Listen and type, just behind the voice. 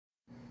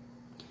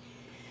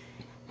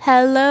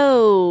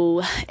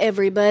Hello,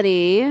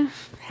 everybody.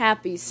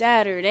 Happy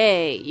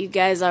Saturday. You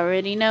guys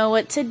already know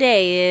what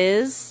today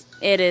is.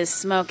 It is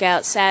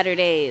Smokeout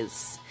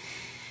Saturdaze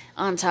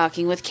on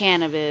Talking with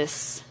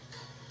Cannabis.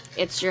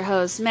 It's your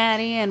host,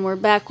 Maddie, and we're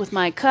back with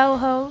my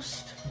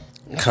co-host,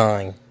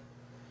 Kine.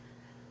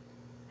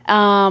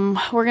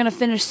 We're going to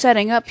finish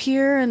setting up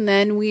here, and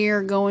then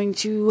we're going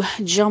to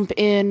jump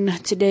in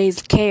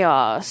today's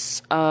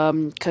chaos.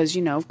 Because,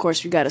 of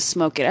course, we got to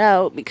smoke it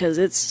out because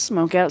it's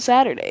Smokeout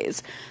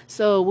Saturdaze.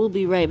 So we'll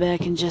be right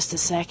back in just a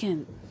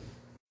second.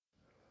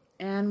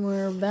 And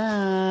we're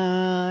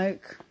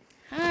back.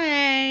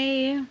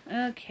 Hi.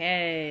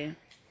 Okay.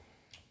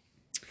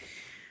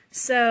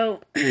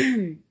 So,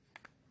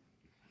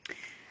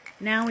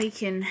 now we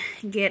can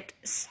get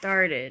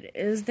started.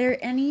 Is there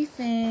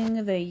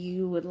anything that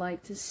you would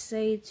like to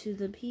say to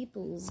the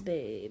peoples,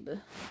 babe?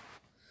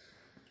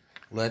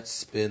 Let's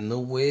spin the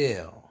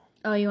wheel.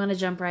 Oh, you want to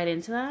jump right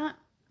into that?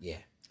 Yeah.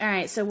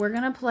 Alright, so we're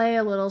going to play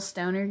a little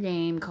stoner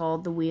game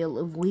called the Wheel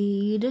of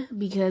Weed,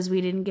 because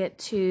we didn't get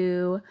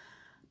to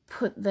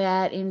put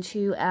that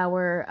into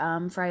our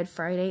Fried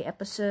Friday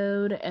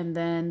episode, and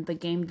then the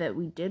game that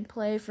we did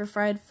play for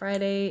Fried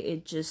Friday,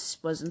 it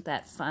just wasn't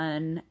that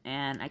fun,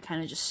 and I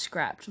kind of just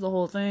scrapped the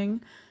whole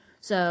thing.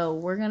 So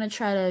we're going to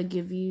try to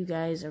give you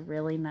guys a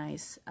really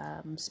nice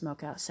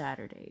Smokeout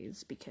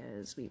Saturdaze,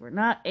 because we were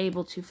not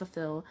able to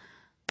fulfill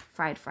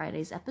Fried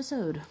Friday's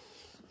episode.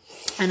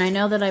 And I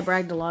know that I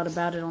bragged a lot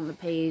about it on the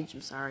page.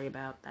 I'm sorry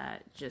about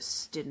that. It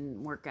just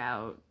didn't work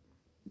out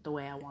the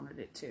way I wanted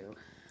it to.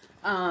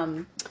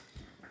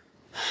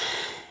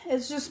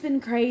 It's just been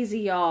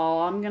crazy,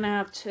 y'all. I'm gonna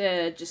have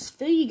to just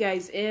fill you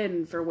guys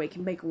in for Wake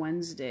and Bake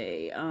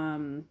Wednesday,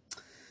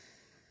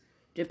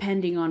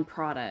 depending on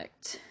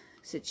product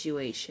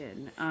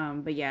situation.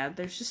 But yeah,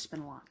 there's just been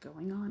a lot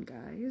going on,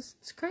 guys.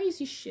 It's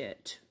crazy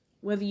shit.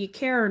 Whether you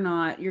care or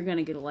not, you're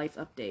gonna get a life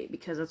update,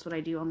 because that's what I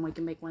do on Wake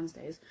and Bake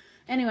Wednesdays.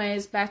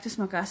 Anyways, back to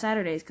Smokeout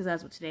Saturdaze, because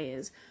that's what today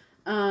is.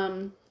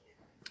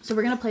 So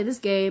we're going to play this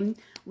game,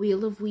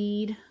 Wheel of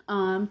Weed.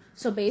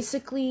 So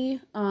basically,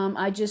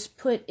 I just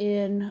put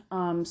in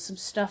some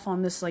stuff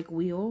on this,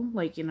 wheel,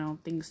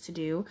 things to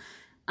do.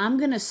 I'm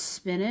going to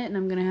spin it, and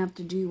I'm going to have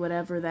to do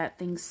whatever that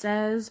thing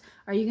says.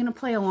 Are you going to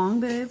play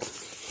along, babe?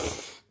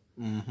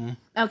 Mm-hmm.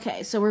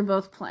 Okay, so we're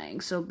both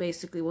playing. So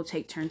basically, we'll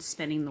take turns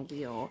spinning the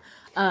wheel.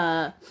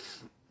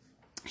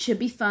 Should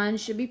be fun.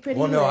 Should be pretty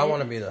Well, no, lit. I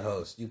want to be the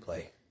host. You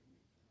play.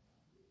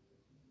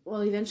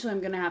 Well, eventually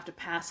I'm going to have to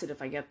pass it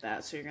if I get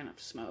that, so you're going to have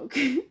to smoke.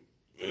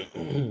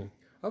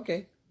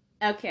 Okay.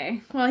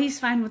 Okay. Well,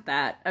 he's fine with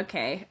that.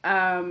 Okay.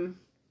 So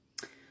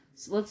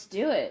let's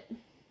do it.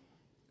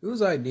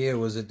 Whose idea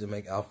was it to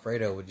make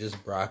Alfredo with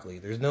just broccoli?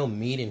 There's no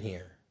meat in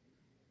here.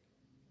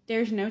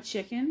 There's no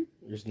chicken?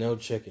 There's no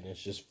chicken.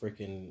 It's just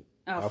freaking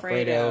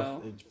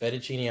Alfredo. It's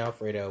fettuccine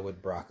Alfredo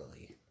with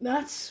broccoli.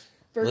 That's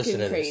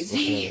freaking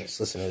crazy.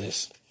 Listen to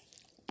this.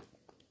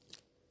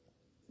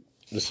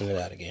 Listen to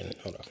that again.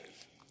 Hold on.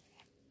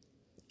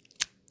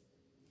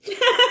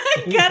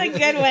 Got a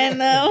good one,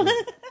 though.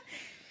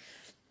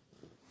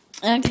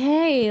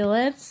 Okay,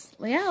 let's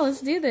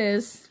do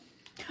this.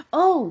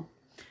 Oh,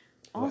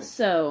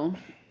 also,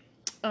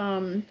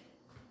 I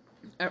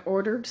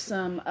ordered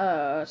some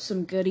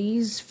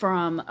goodies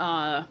from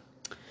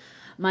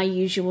my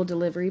usual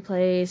delivery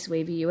place,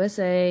 Wavy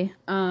USA.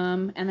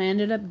 And I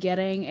ended up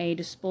getting a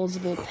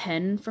disposable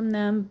pen from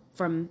them,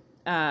 from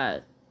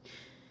the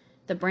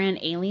brand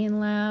Alien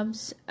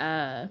Labs.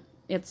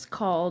 It's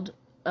called,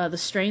 the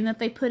strain that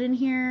they put in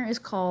here is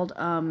called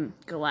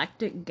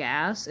Galactic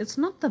Gas. It's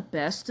not the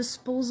best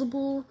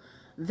disposable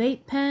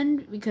vape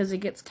pen, because it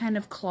gets kind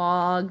of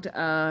clogged,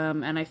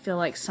 and I feel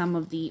like some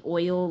of the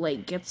oil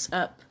gets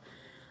up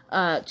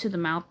to the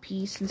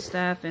mouthpiece and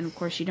stuff, and of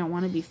course you don't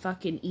want to be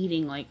fucking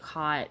eating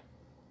hot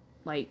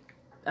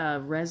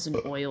resin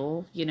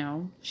oil,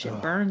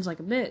 shit burns like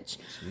a bitch.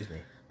 Excuse me.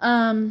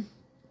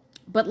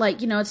 But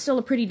it's still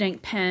a pretty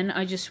dank pen.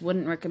 I just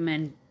wouldn't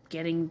recommend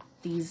getting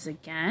these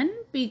again,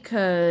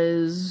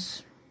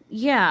 because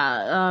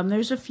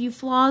there's a few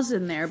flaws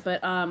in there,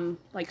 but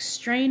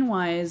strain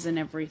wise and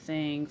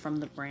everything from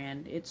the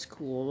brand, it's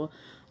cool.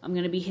 I'm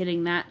gonna be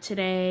hitting that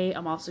today.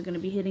 I'm also gonna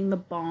be hitting the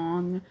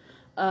bong.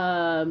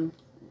 I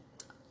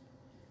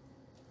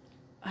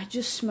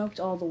just smoked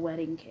all the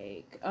wedding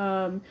cake.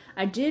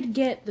 I did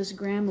get this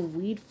gram of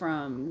weed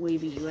from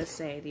Wavy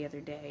USA the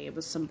other day. It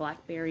was some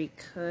blackberry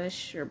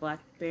kush, or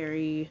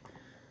blackberry...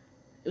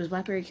 It was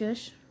blackberry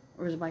kush?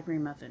 Or was it blackberry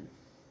muffin?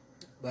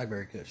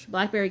 Blackberry Kush.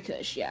 Blackberry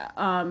kush, yeah.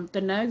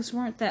 The nugs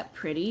weren't that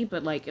pretty,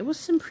 but, it was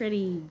some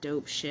pretty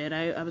dope shit.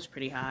 I was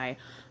pretty high.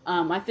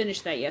 I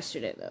finished that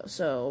yesterday, though,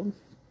 so...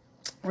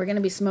 We're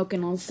gonna be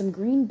smoking on some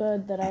green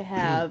bud that I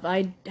have.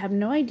 I have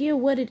no idea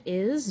what it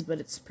is, but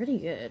it's pretty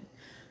good.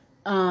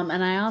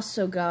 And I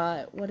also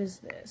got, what is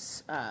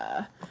this?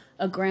 A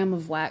gram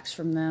of wax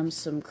from them,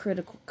 some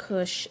Critical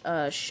Kush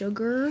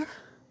sugar.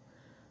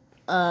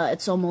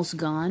 It's almost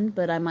gone,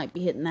 but I might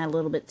be hitting that a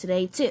little bit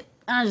today, too.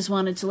 I just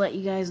wanted to let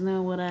you guys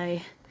know what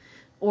I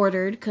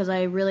ordered, because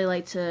I really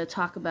like to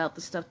talk about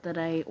the stuff that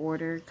I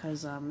order,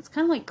 because it's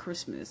kind of like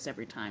Christmas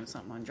every time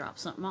someone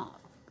drops something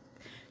off.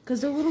 Because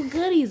they're little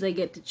goodies I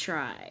get to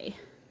try.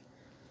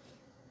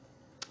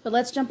 But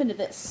let's jump into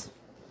this.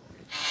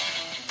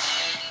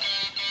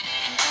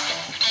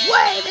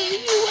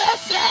 Wavy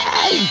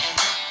USA!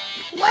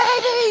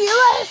 Wavy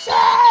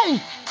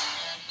USA!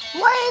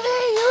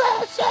 Wavy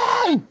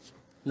USA!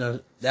 No,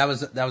 that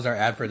was our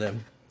ad for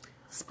them.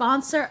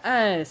 Sponsor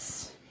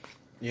us.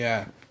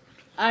 Yeah.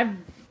 I've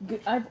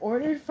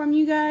ordered from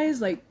you guys,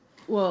 like,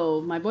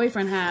 well, my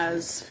boyfriend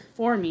has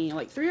for me,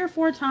 like 3 or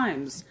 4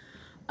 times.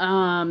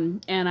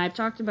 And I've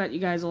talked about you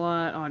guys a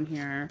lot on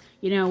here.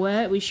 You know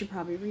what? We should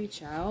probably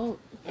reach out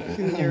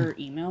through their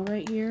email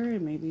right here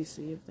and maybe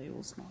see if they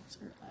will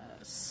sponsor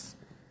us.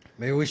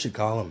 Maybe we should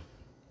call them.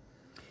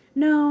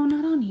 No,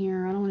 not on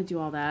here. I don't want to do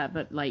all that.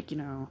 But, like, you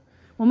know,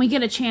 when we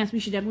get a chance, we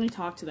should definitely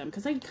talk to them.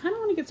 Because I kind of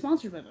want to get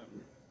sponsored by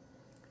them.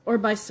 Or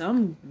by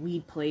some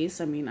weed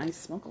place. I mean, I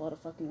smoke a lot of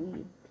fucking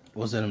weed.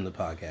 We'll send them the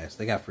podcast.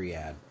 They got free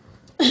ad.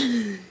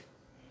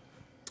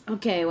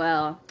 Okay,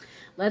 well,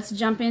 let's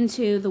jump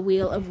into the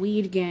Wheel of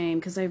Weed game.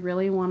 Because I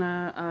really want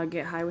to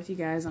get high with you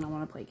guys and I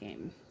want to play a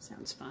game.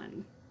 Sounds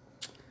fun.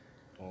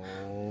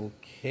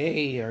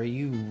 Okay, are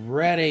you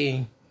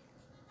ready?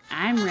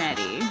 I'm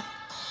ready.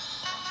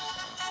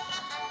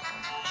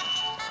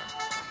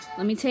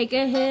 Let me take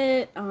a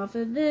hit off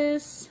of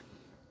this.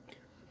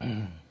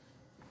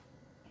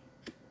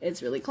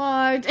 It's really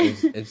clogged.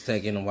 It's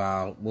taking a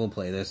while. We'll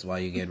play this while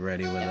you get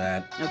ready with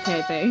that.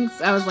 Okay,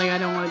 thanks. I was like, I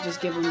don't want to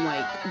just give them,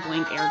 like,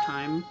 blank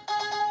airtime.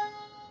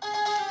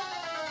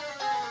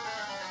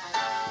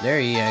 There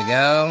you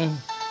go.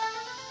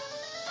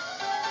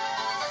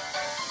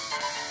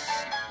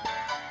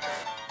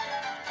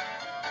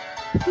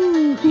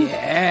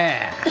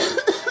 Yeah.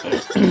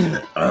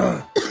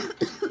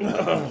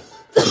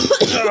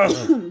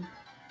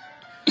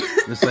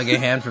 The second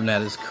hand from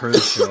that is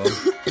crucial.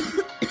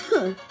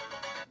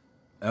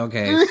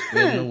 Okay,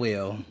 spin the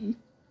wheel.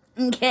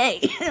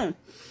 Okay. Oh,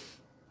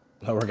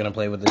 we're gonna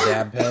play with the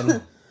dab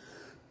pen.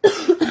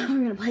 We're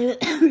gonna play with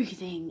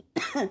everything.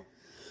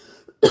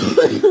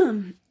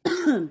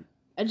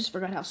 I just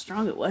forgot how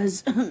strong it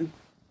was.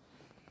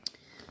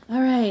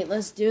 Alright,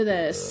 let's do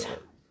this.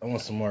 I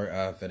want some more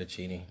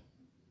fettuccine.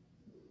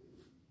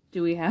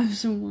 Do we have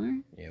some more?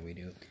 Yeah, we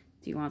do.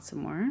 Do you want some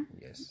more?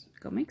 Yes.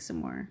 Go make some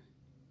more.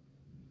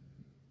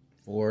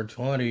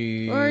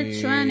 420.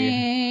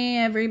 420.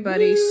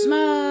 Everybody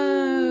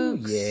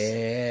smokes.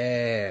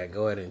 Yeah.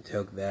 Go ahead and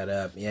toke that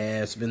up.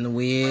 Yeah, spin the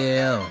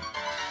wheel.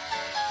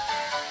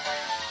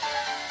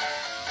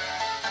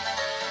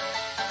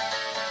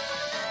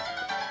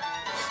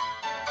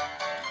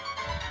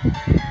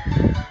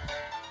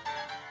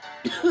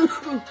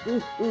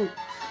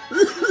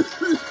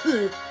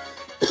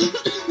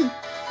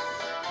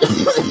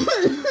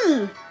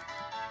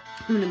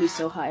 I'm gonna be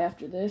so high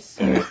after this.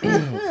 Spin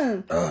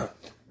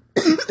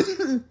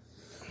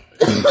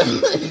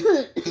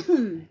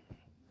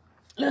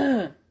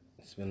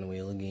the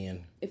wheel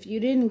again. If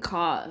you didn't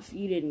cough,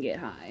 you didn't get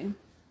high.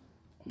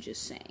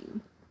 Just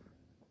saying.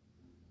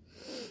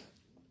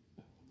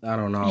 I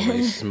don't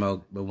always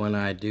smoke, but when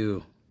I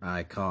do,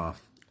 I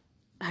cough.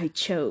 I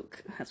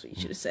choke. That's what you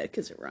should have said,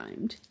 because it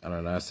rhymed. I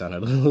don't know, that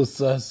sounded a little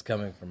sus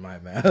coming from my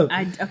mouth.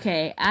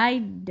 I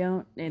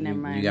don't... Never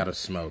mind. You gotta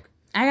smoke.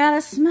 I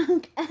gotta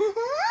smoke.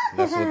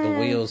 That's what the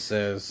wheel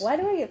says. Why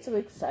do I get so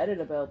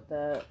excited about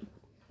that?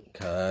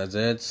 Cause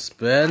it's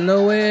spin the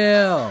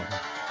wheel.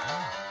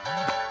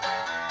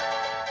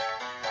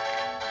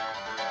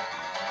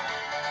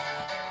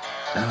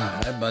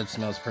 That bud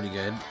smells pretty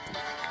good.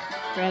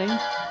 Ready?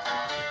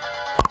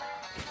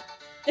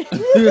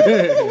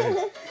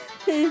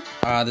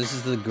 This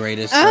is the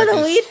greatest circus. Oh,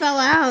 the weed fell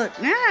out.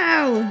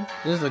 No.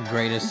 This is the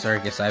greatest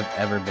circus I've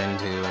ever been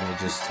to. Let me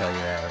just tell you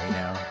that right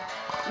now.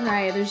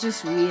 Right, there's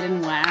just weed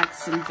and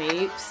wax and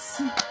vapes.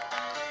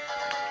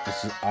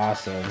 This is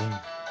awesome.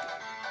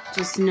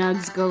 Just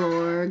nugs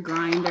galore,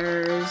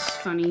 grinders,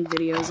 funny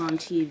videos on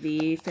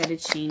TV,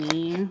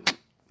 fettuccine,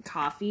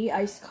 coffee,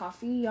 iced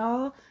coffee,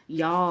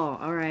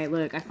 y'all. Alright,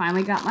 look, I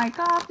finally got my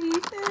coffee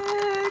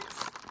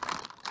fixed.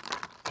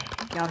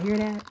 Y'all hear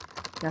that?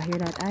 Y'all hear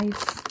that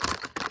ice?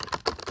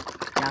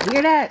 Y'all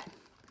hear that?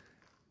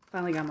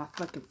 Finally got my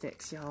fucking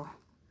fix, y'all.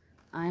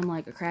 I am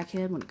like a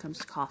crackhead when it comes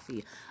to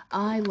coffee.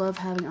 I love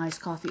having iced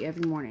coffee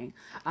every morning.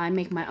 I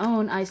make my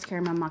own iced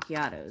caramel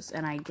macchiatos,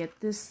 and I get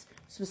this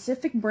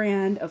specific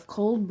brand of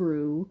cold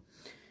brew.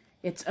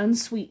 It's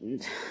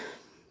unsweetened.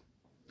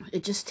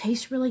 It just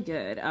tastes really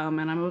good.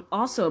 And I'm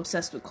also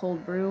obsessed with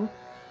cold brew.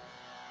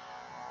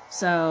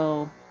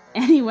 So,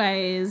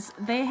 anyways,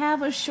 they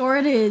have a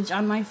shortage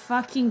on my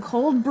fucking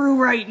cold brew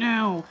right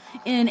now.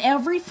 In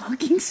every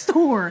fucking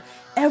store.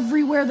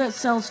 Everywhere that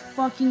sells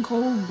fucking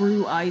cold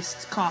brew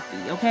iced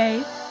coffee,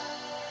 okay?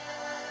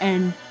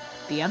 And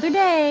the other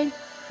day,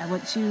 I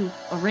went to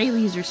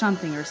O'Reilly's or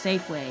something, or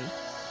Safeway.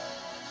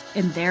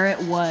 And there it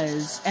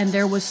was. And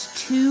there was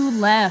 2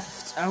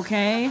 left,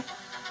 okay?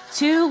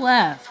 2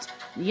 left.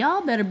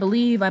 Y'all better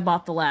believe I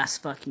bought the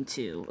last fucking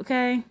 2,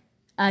 okay?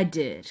 I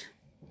did.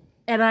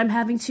 And I'm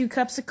having 2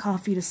 cups of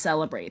coffee to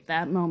celebrate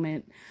that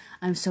moment.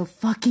 I'm so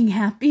fucking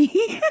happy.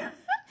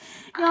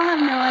 Y'all have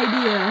no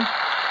idea.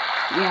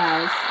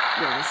 Yes.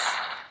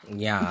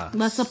 Yeah.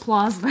 Let's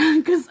applause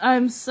that, because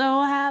I'm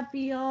so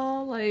happy,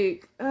 y'all.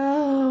 Like,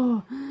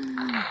 oh,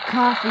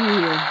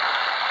 coffee.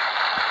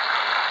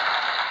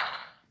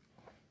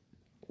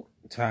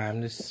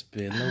 Time to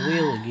spin the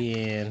wheel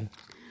again.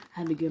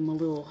 Had to give him a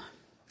little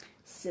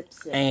sip.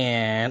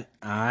 And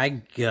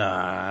I got...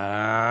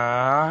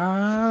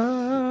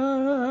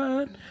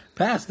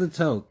 Pass the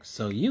toke,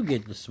 so you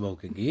get to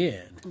smoke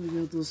again.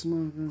 You get to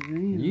smoke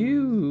again.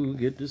 You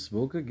get to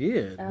smoke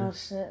again. Oh,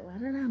 shit. Why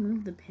did I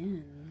move the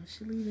pen? I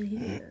should leave it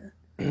here.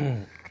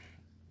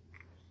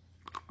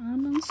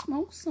 I've been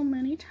smoked so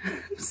many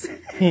times.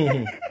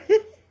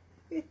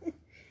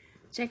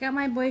 Check out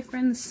my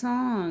boyfriend's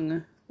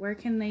song. Where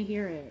can they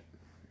hear it?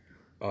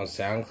 On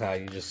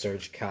SoundCloud, you just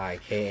search Kai,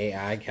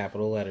 K-A-I,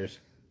 capital letters.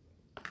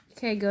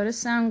 Okay, go to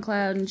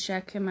SoundCloud and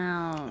check him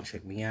out.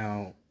 Check me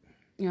out.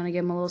 You want to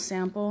give him a little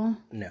sample?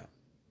 No.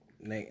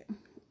 You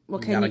Well,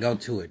 gotta go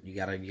to it. You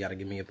gotta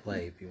give me a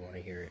play if you want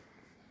to hear it.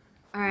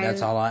 All right.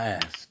 That's all I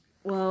ask.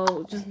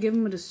 Well, just give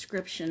him a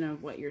description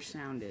of what your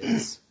sound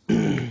is.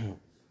 No,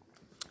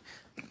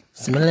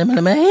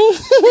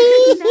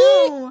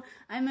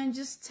 I meant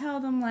just tell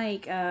them,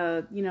 like,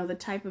 the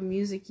type of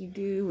music you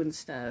do and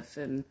stuff,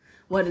 and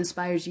what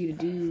inspires you to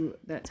do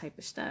that type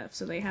of stuff,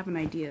 so they have an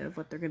idea of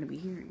what they're going to be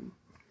hearing.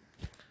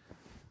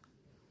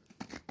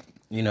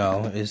 You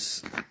know,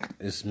 it's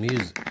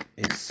music.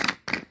 It's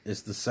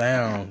the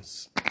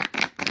sounds.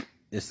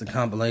 It's the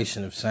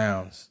compilation of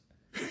sounds.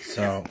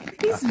 So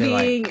He's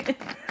being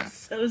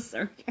so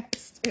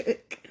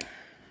sarcastic.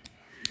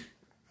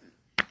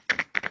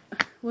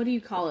 What do you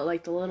call it?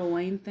 Like the Lil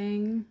Wayne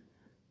thing?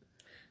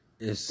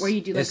 It's where you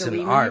do like it's a an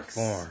remix? art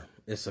form.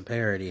 It's a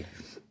parody.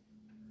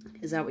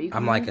 Is that what you call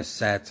I'm it? like a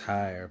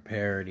satire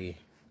parody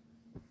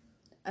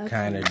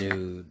kind of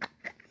dude.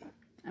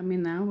 I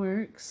mean, that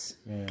works.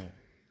 Yeah.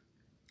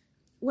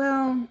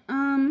 Well,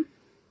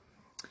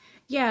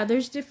 yeah,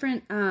 there's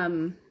different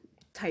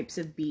types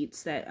of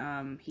beats that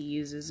he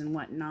uses and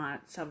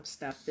whatnot. Some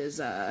stuff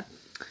is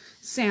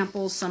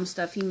samples, some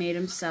stuff he made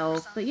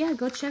himself. But yeah,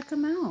 go check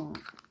him out.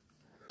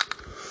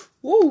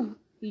 Woo!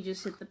 He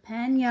just hit the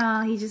pen,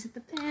 y'all. He just hit the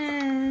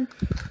pen.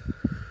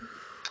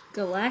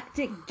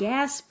 Galactic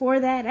gas for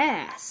that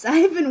ass.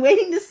 I've been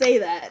waiting to say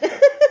that.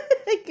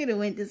 I couldn't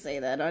wait to say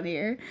that on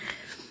here.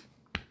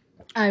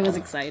 I was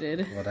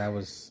excited. Well, that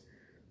was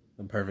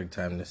the perfect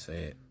time to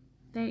say it.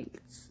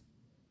 Thanks.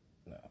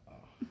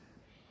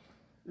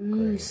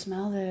 No.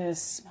 Smell this.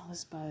 Smell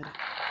this bud.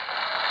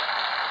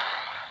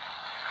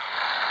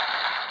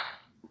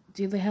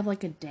 Do they have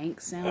like a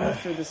dank sound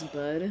for this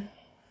bud?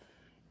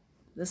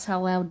 That's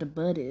how loud the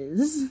bud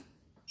is.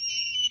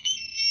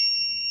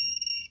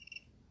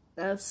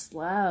 That's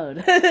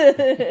loud.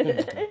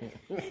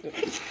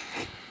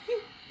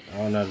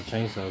 Oh no, the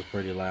chainsaw's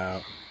pretty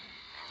loud.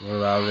 What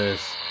about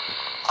this?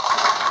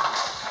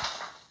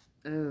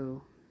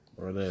 Oh.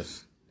 Or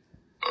this?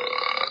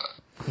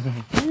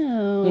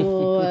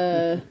 Ew.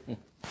 I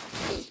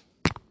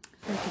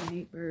freaking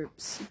hate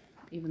burps.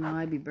 Even though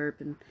I be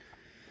burping.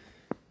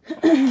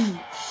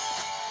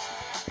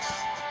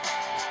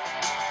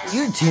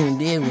 You're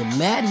tuned in with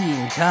Maddie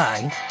and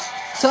Kai.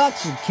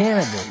 Talks with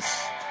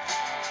Cannabis.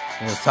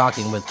 It was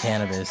talking with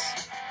Cannabis.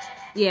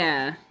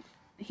 Yeah.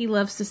 He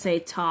loves to say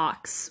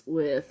talks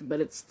with, but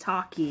it's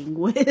talking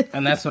with.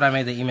 And that's what I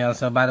made the email.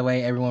 So, by the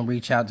way, everyone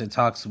reach out to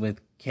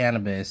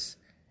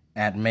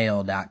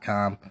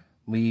talkswithcannabis@mail.com.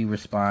 We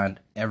respond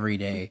every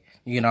day.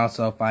 You can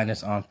also find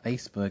us on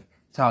Facebook,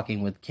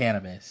 Talking with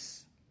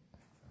Cannabis.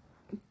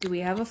 Do we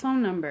have a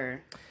phone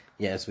number?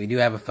 Yes, we do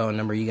have a phone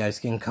number. You guys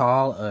can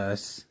call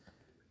us.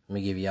 Let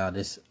me give y'all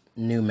this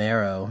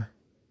numero.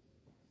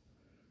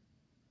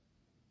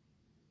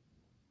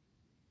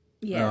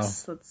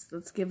 Yes,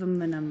 let's give him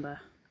the number.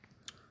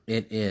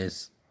 It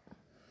is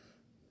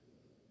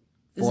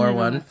Isn't it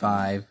on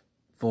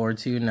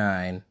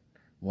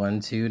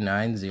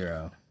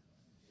 415-429-1290.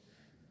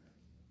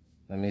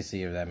 Let me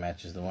see if that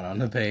matches the one on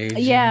the page.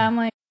 Yeah, I'm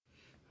like...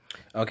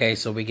 Okay,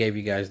 so we gave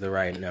you guys the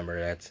right number.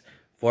 That's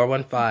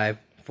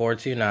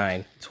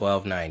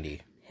 415-429-1290.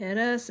 Hit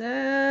us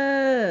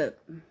up.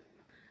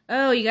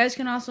 Oh, you guys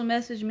can also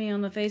message me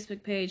on the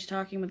Facebook page,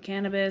 Talking with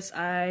Cannabis.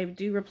 I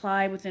do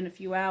reply within a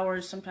few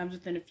hours, sometimes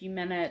within a few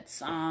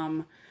minutes.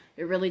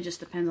 It really just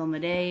depends on the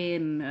day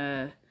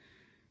and,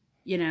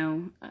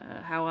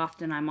 how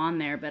often I'm on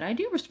there. But I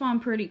do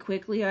respond pretty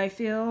quickly, I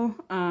feel.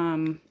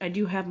 I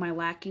do have my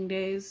lacking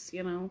days,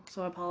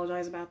 so I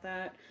apologize about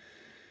that.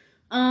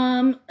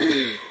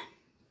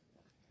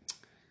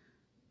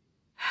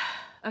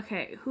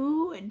 Okay,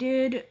 who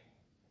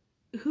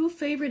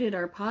favorited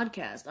our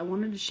podcast? I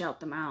wanted to shout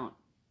them out.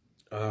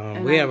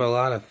 We have a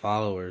lot of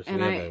followers.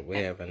 And we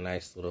have a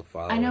nice little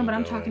following. I know, but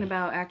I'm going. talking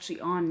about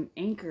actually on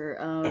Anchor.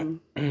 I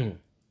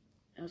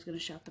was going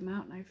to shout them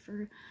out and I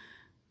forgot.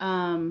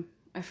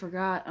 I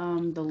forgot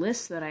the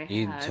list that I had.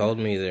 You told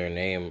me their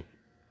name.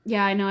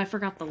 Yeah, I know. I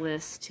forgot the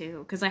list too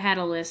because I had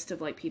a list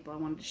of like people I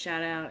wanted to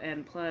shout out,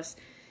 and plus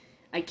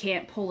I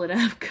can't pull it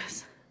up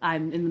because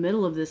I'm in the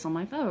middle of this on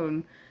my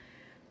phone.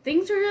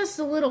 Things are just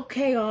a little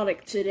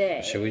chaotic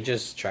today. Should we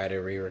just try to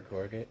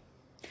re-record it?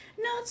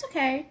 No, it's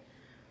okay.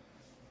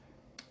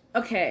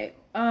 Okay.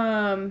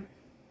 Oh,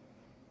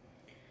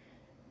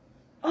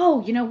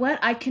 you know what?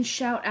 I can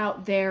shout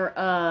out their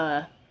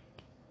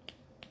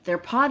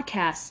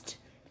podcast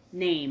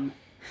name.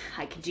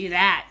 I can do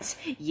that.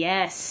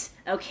 Yes.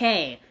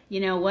 Okay. You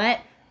know what?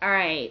 All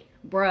right,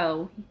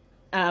 bro.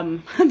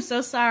 I'm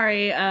so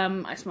sorry.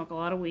 I smoke a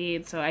lot of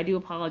weed, so I do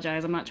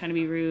apologize. I'm not trying to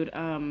be rude.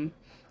 I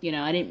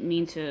didn't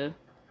mean to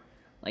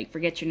like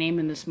forget your name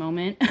in this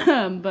moment.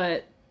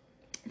 But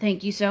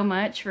thank you so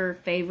much for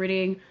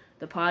favoriting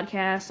the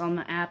podcast on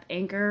the app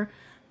Anchor.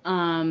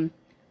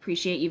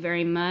 Appreciate you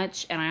very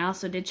much. And I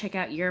also did check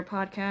out your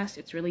podcast.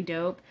 It's really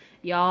dope.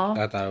 Y'all,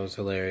 I thought it was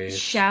hilarious.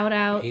 shout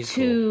out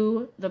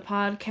to the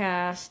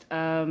podcast,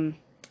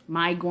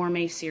 My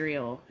Gourmet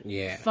Cereal.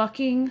 Yeah.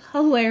 Fucking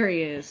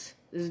hilarious.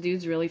 This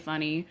dude's really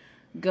funny.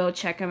 Go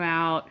check him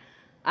out.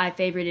 I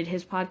favorited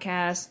his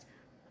podcast,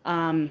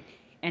 and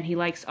he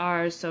likes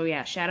ours. So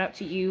yeah, shout out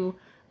to you,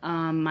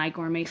 My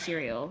Gourmet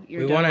Cereal.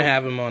 We want to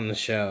have him on the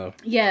show.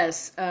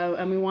 Yes,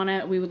 and we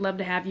would love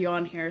to have you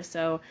on here.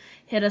 So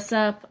hit us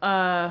up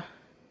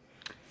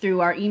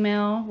through our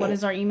email. What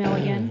is our email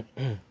again?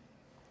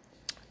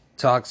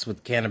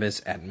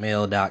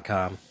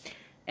 talkswithcannabis@mail.com.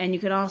 And you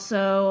can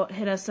also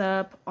hit us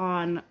up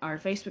on our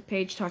Facebook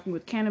page, Talking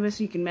with Cannabis.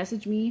 You can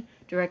message me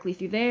directly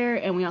through there.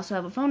 And we also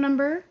have a phone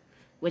number,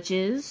 which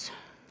is,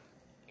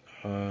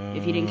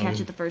 if you didn't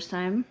catch it the first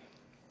time,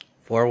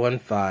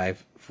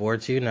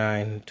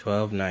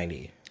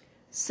 415-429-1290.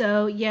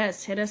 So,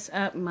 yes, hit us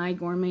up, My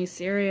Gourmet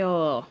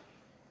Cereal.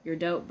 You're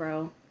dope,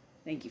 bro.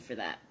 Thank you for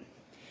that.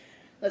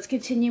 Let's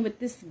continue with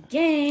this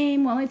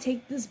game while I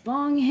take this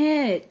bong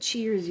hit.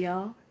 Cheers,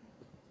 y'all.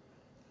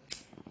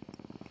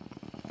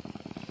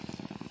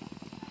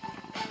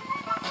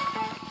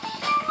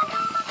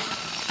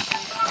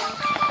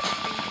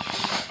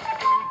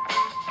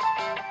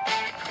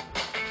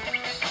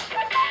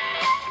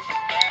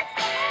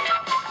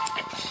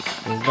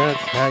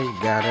 That's how you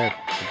got it.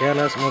 You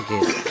gotta smoke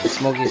it.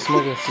 Smoky,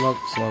 smoky, smoke,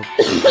 smoke.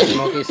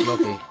 Smoky,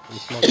 smoky.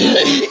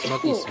 Smoky,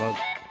 smoky, smoke.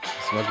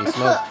 Smoky,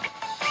 smoke.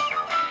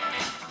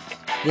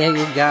 Yeah,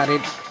 you got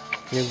it.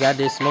 You got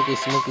this smoky,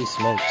 smoky,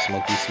 smoke.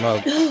 Smoky,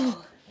 smoke.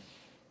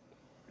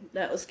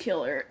 That was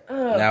killer.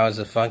 That was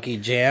a funky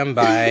jam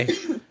by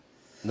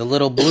the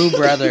Little Blue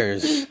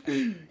Brothers.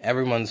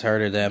 Everyone's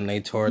heard of them. They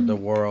toured the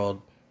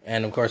world.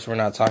 And, of course, we're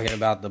not talking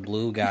about the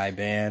Blue Guy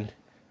Band.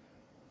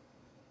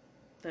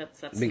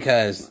 That's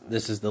because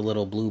this is the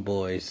Little Blue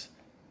Boys.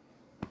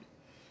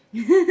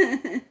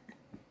 Dude,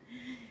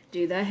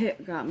 that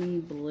hit got me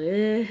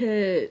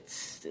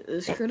blitzed.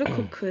 This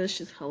Critical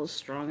Kush is hella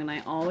strong, and I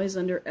always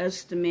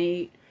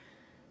underestimate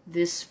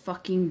this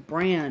fucking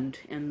brand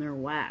and their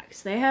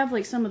wax. They have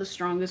like some of the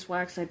strongest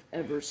wax I've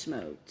ever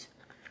smoked.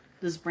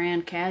 This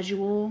brand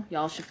Casual,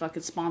 y'all should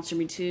fucking sponsor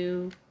me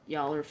too.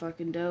 Y'all are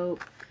fucking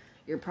dope.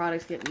 Your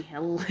products get me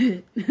hella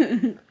lit.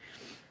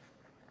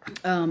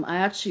 I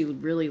actually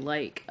would really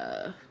like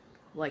your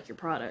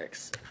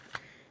products.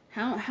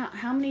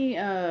 How many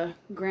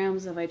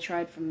grams have I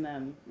tried from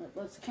them?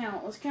 Let's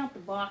count the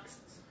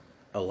boxes.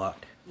 A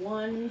lot.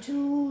 1,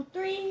 2,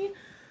 3,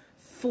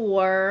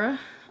 4.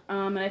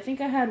 And I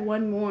think I had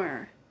one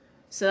more.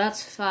 So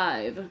that's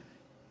 5.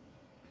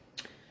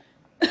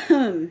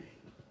 And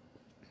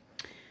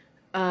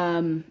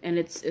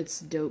it's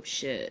dope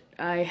shit.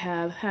 I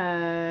have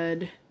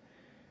had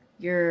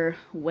your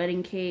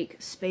wedding cake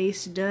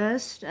space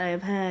dust.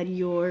 I've had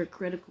your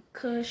Critical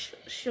Kush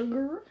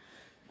sugar.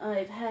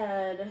 I've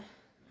had...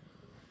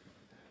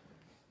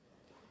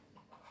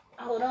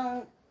 Hold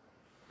on.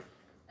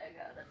 I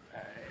got it.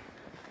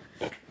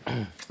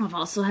 Alright. I've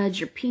also had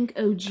your pink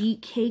OG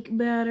cake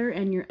batter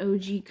and your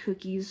OG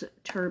cookies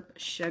terp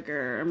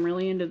sugar. I'm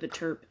really into the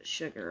terp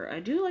sugar. I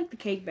do like the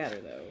cake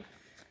batter though.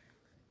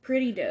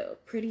 Pretty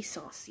dope. Pretty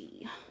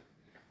saucy.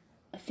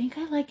 I think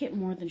I like it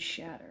more than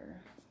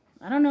Shatter.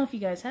 I don't know if you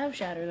guys have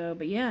Shatter though,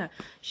 but yeah.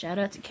 Shout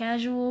out to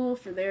Casual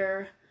for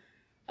their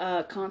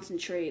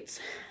concentrates.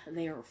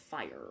 They are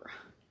fire.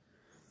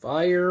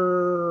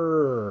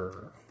 Fire.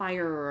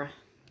 Fire.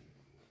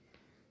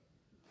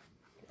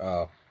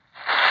 Oh.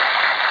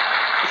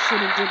 I should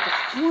have did the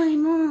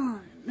flame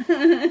on.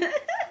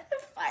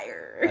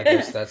 Fire. I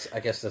guess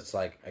that's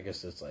like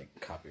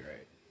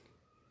copyright.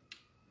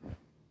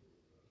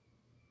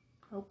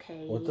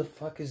 Okay. What the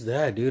fuck is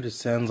that, dude? It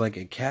sounds like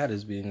a cat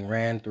is being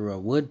ran through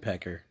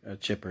a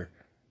chipper.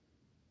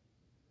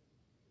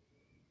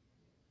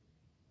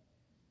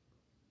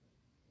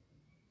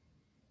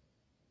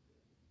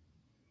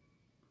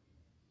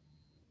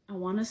 I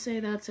want to say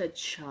that's a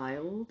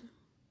child.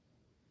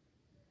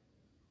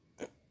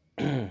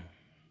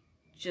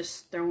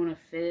 Just throwing a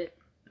fit,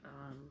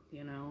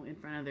 in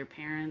front of their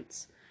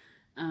parents.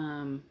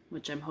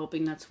 Which I'm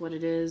hoping that's what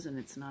it is, and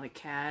it's not a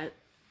cat.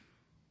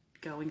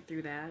 going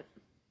through that.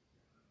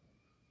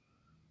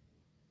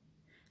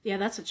 Yeah,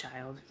 that's a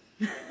child.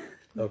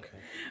 Okay.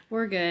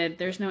 We're good.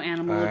 There's no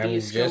animal I'm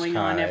abuse just going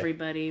on, high.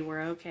 everybody.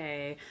 We're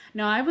okay.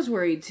 No, I was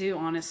worried too,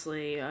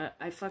 honestly.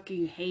 I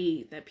fucking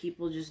hate that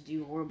people just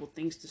do horrible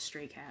things to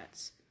stray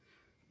cats.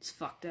 It's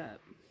fucked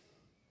up.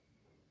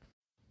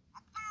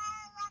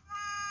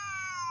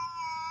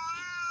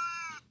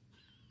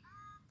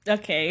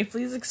 Okay,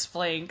 please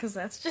explain, because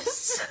that's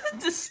just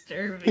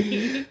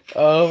disturbing.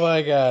 Oh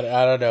my god,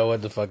 I don't know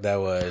what the fuck that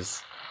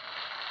was.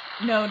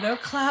 No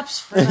claps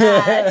for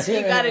that.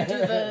 You gotta do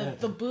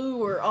the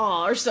boo or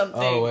aw or something.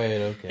 Oh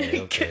wait,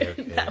 okay.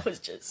 That was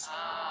just...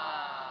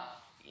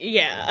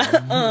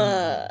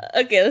 Yeah.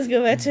 Okay, let's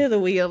go back to the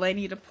wheel. I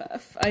need a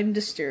puff. I'm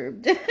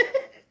disturbed.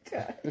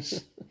 Gosh.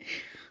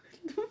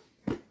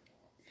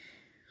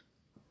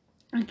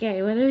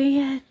 Okay, what do we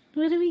get?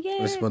 What do we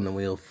get? I spun the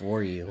wheel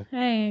for you.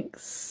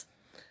 Thanks.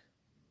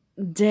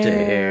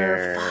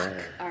 Dare.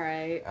 Fuck.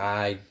 Alright.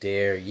 I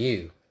dare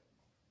you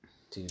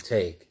to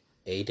take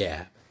a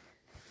dab.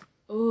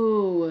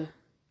 Ooh.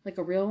 Like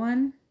a real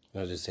one?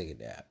 No, just take a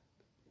dab.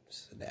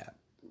 Just a dab.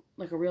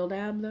 Like a real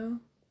dab, though?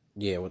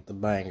 Yeah, with the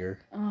banger.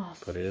 Oh,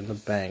 Put it in the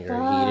banger,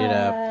 fuck. heat it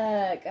up.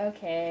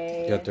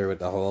 Okay. Go through with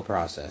the whole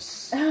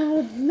process.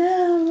 Oh,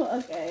 no.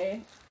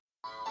 Okay.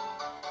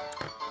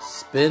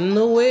 Spin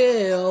the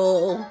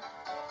wheel.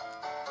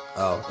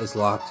 Oh, it's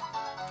locked.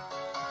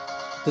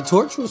 The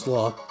torch was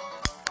locked.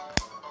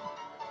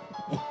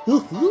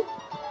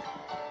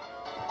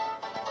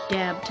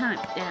 Dab time,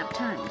 dab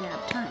time,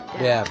 dab time,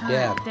 Dab, time,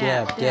 dab,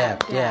 dab,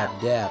 dab, dab,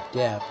 dab,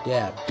 dab,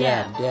 dab,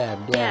 dab,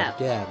 dab, dab,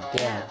 dab,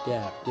 dab,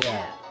 dab,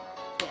 dab.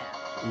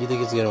 You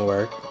think it's gonna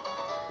work?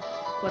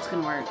 What's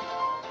gonna work?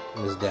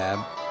 This dab?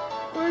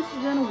 Of course it's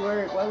gonna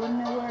work. Why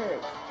wouldn't it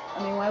work?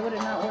 I mean, why would it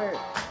not work?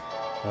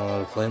 Oh,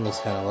 the flame was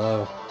kind of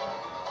low.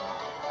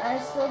 I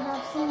still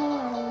have some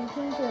more. We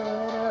can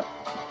fill it up.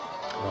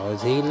 Oh,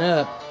 it's heating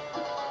up.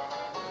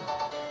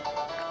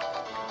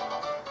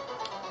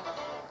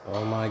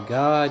 Oh my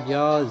god,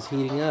 y'all, it's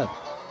heating up.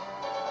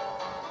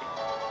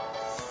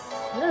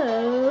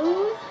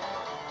 So...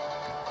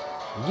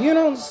 You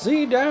don't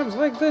see dabs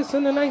like this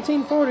in the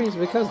 1940s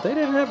because they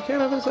didn't have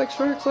cannabis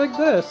extracts like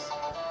this.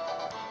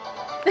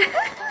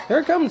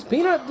 Here comes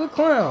Peanut the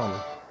Clown.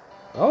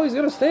 Oh, he's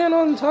gonna stand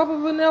on top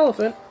of an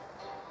elephant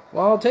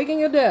while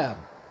taking a dab.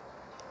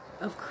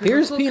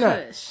 Here's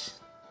Peanut. Kush.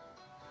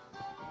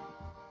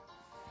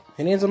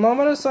 He needs a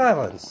moment of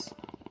silence.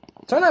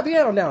 Turn that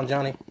piano down,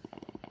 Johnny.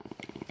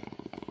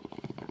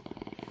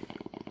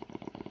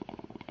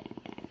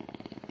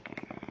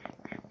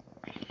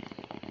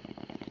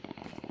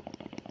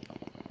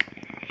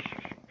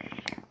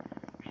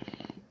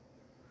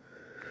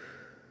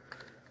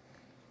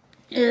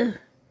 Ugh.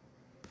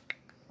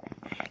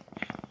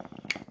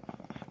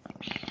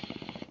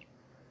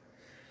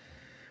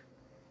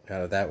 How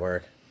did that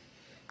work?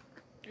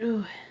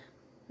 Ooh.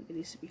 It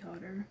needs to be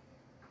hotter.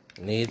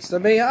 Needs to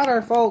be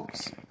hotter,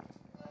 folks.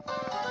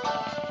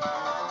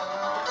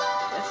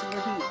 That's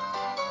more heat.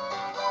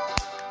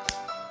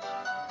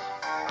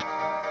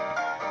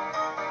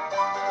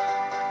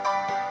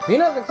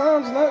 Peanut the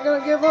Clown's not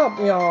gonna give up,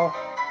 y'all.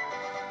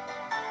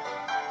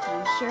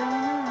 I'm sure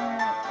not.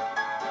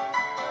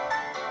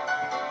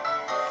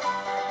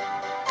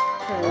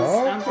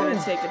 Because I'm going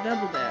to take a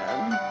double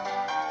dab.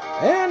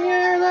 And you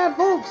hear that,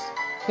 folks?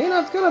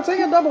 Peanut's gonna take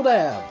a double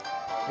dab.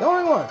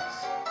 Going once.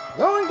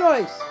 Going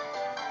twice.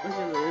 Look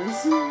at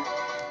this.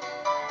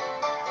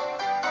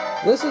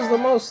 This is the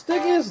most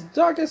stickiest,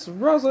 darkest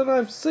rosin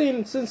I've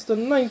seen since the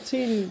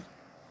 1920s.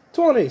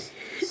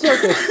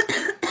 Circus.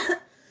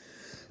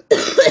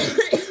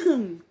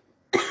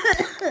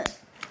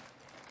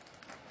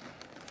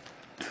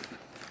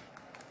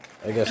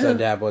 I guess that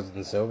dab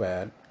wasn't so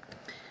bad.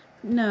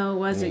 No, it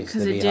wasn't, Needs to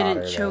because be it didn't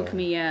hotter, choke though.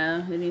 me.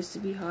 Yeah, it needs to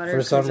be hotter.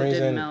 For some 'cause it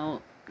didn't reason-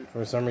 melt.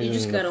 For some You reason,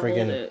 just gotta the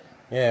friggin' hold it.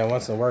 yeah, it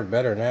wants to work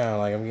better now.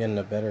 Like I'm getting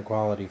a better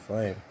quality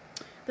flame.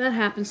 That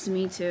happens to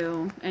me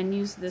too. And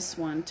use this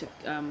one to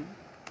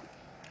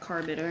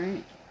carb it,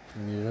 alright?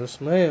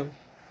 Yes, ma'am.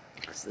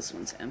 Because this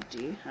one's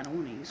empty. I don't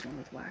want to use one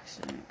with wax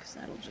in it, because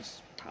that'll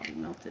just probably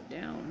melt it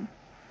down.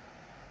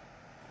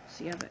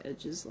 See how the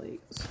edges like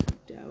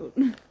scooped out.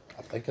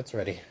 I think it's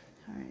ready.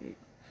 Alright.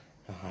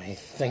 I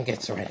think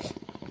it's ready.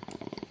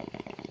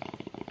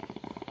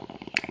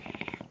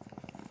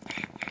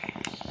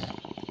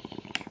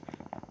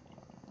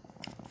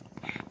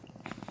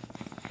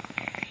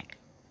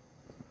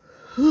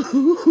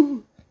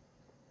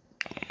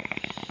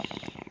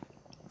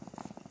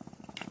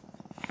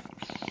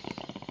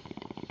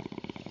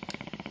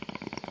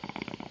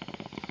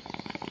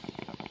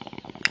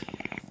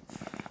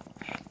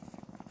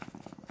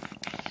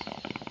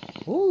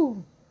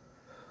 Ooh.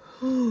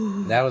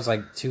 That was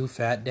like 2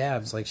 fat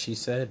dabs, like she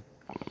said.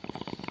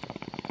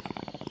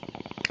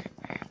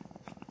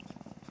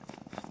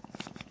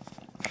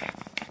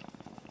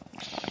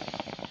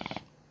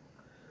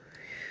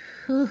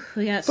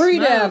 We got 3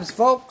 smoke. dabs,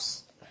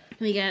 folks.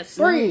 We got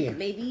smoke, 3.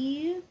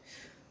 baby.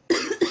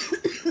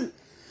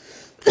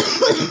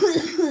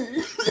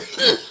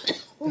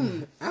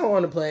 I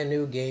want to play a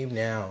new game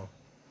now.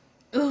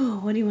 Ooh,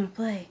 what do you want to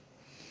play?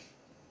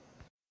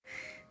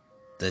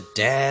 The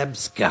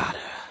Dab's Gotta.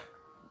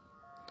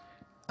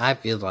 I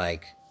feel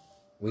like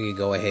we could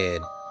go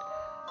ahead.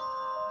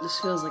 This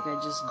feels like I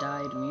just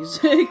died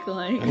music.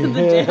 Like, the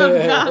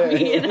damn got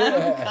me and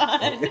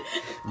I'm gone.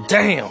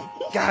 Damn!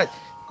 God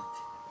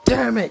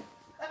damn it!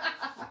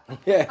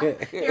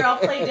 Here, I'll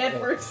play dead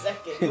for a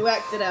second. You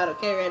act it out,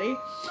 okay? Ready?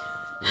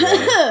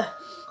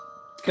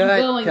 Cut,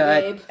 going,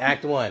 cut. babe.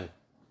 Act 1.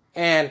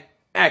 And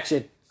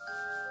action.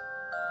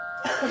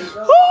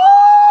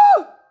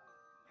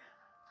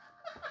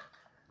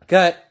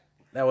 Cut.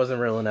 That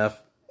wasn't real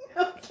enough.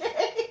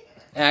 Okay.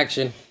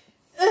 Action.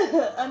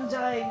 I'm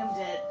dying, I'm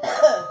dead.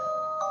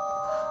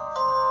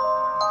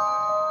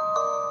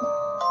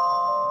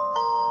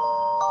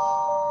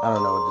 I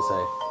don't know what to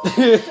say.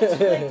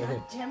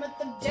 God damn it,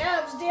 the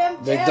dabs,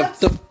 damn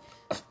dabs.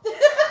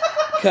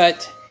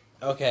 Cut.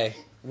 Okay.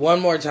 One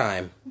more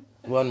time.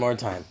 One more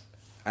time.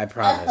 I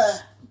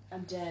promise.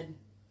 I'm dead.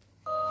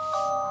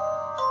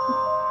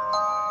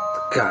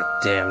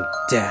 Goddamn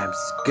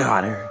Dab's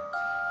got her.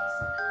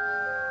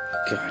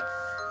 God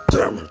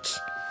damn it.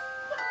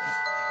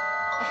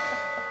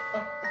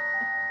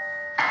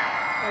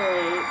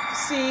 Alright,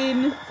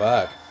 scene.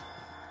 Fuck.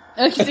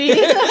 See?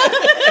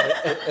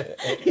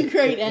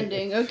 Great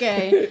ending.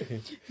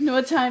 Okay.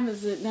 What time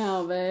is it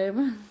now,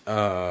 babe?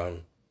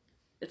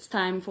 It's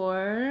time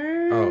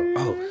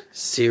for...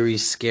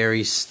 Series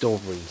Scary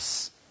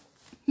Stories.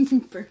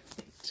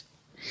 Perfect.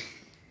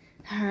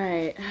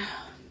 Alright.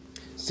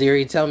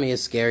 Siri, tell me a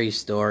scary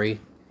story.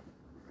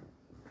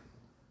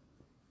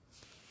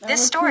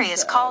 This story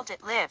is called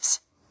It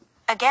Lives.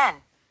 Again.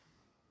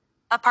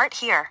 A part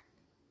here.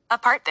 A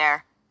part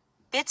there.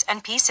 Bits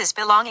and pieces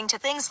belonging to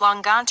things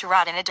long gone to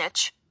rot in a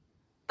ditch.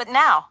 But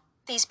now,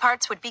 these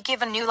parts would be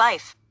given new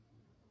life.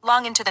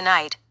 Long into the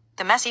night,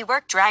 the messy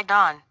work dragged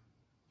on.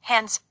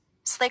 Hands,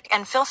 slick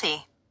and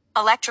filthy.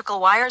 Electrical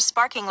wires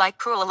sparking like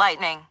cruel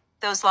lightning.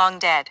 Those long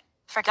dead,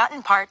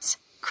 forgotten parts,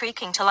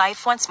 creaking to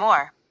life once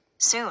more.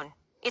 Soon,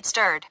 it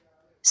stirred.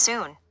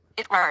 Soon,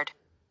 it whirred.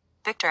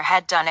 Victor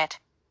had done it.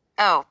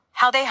 Oh,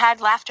 how they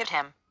had laughed at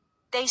him.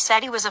 They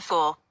said he was a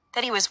fool,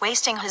 that he was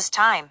wasting his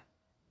time.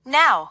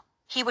 Now,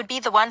 he would be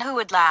the one who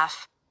would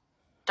laugh.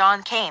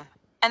 Dawn came,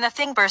 and the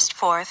thing burst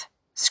forth,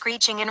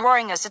 screeching and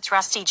roaring as its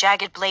rusty,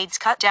 jagged blades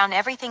cut down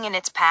everything in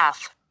its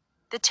path.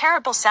 The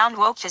terrible sound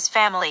woke his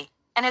family,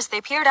 and as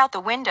they peered out the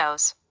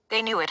windows,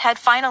 they knew it had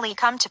finally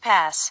come to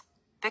pass.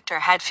 Victor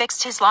had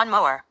fixed his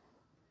lawnmower.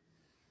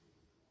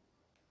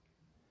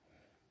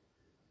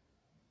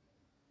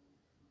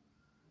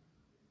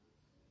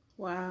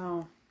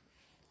 Wow.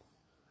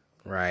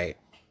 Right.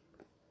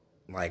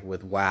 Like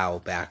with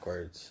wow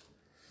backwards.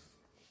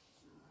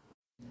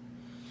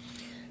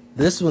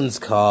 This one's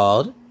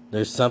called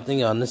There's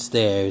Something on the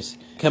Stairs.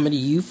 Coming to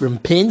you from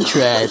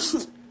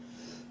Pinterest.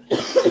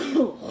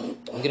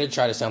 I'm gonna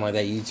try to sound like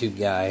that YouTube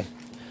guy.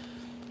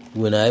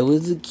 When I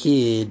was a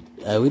kid,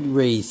 I would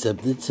race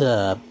up the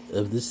top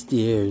of the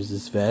stairs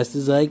as fast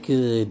as I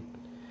could.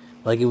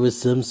 Like it was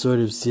some sort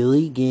of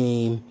silly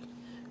game.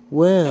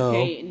 Well...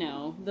 Okay, no.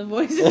 The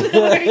voice isn't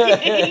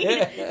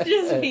working.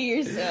 Just be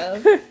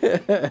yourself.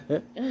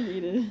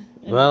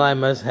 Well, I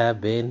must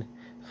have been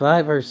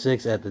 5 or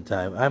 6 at the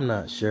time. I'm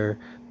not sure,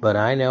 but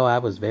I know I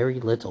was very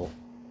little.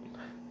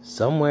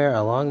 Somewhere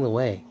along the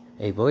way,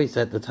 a voice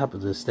at the top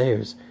of the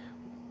stairs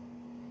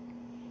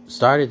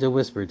started to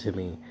whisper to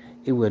me.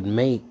 It would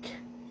make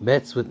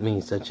bets with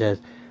me, such as,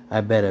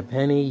 I bet a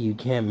penny you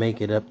can't make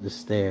it up the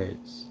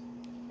stairs.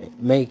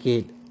 Make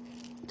it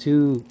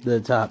to the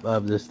top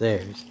of the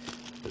stairs.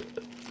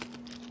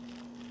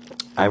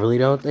 I really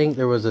don't think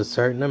there was a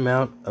certain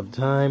amount of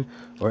time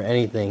or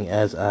anything.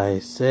 As I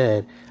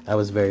said, I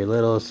was very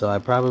little, so I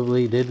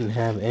probably didn't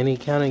have any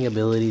counting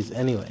abilities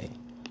anyway.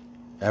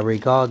 I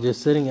recall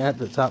just sitting at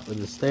the top of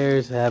the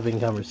stairs having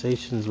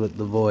conversations with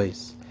the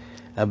voice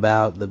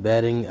about the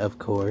betting, of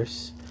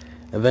course.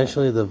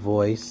 Eventually the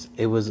voice,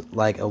 it was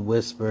like a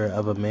whisper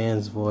of a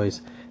man's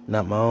voice,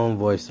 not my own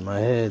voice in my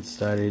head,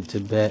 started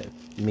to bet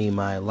me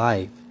my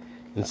life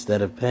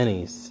instead of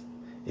pennies.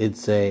 It'd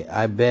say,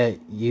 I bet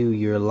you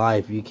your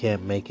life you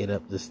can't make it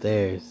up the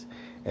stairs.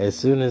 As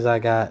soon as I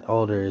got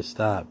older, it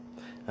stopped.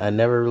 I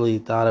never really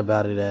thought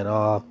about it at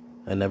all.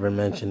 I never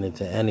mentioned it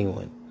to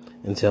anyone.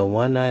 Until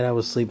one night I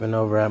was sleeping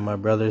over at my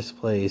brother's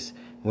place,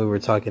 and we were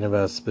talking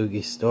about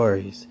spooky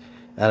stories.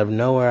 Out of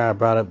nowhere I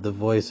brought up the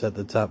voice at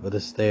the top of the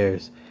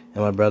stairs,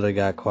 and my brother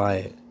got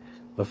quiet.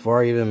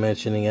 Before even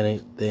mentioning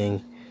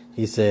anything,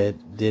 he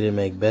said, did it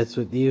make bets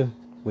with you?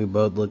 We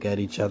both looked at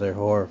each other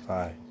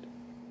horrified.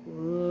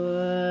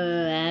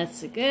 Ooh,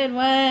 that's a good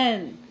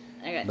one.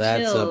 I got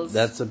chills.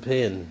 That's a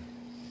pin.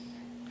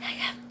 I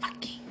got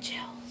fucking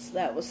chills.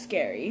 That was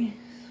scary.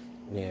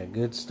 Yeah,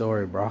 good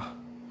story, bro.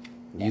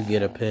 You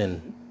get a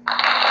pin.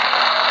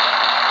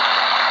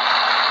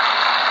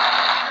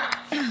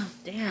 Oh,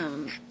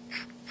 damn.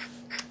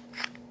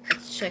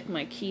 Let's check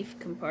my keef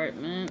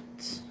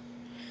compartment.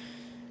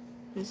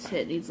 This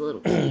hit needs a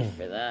little keef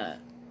for that.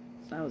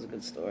 That was a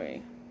good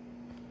story.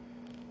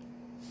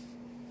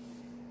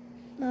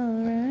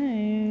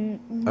 Alright.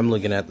 I'm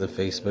looking at the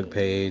Facebook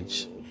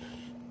page.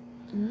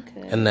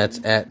 Okay. And that's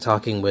at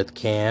Talking with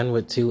Can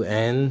with 2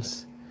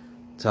 N's.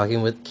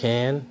 Talking with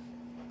Can.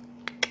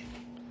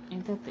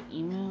 Ain't that the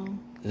email?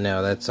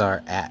 No, that's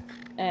our at.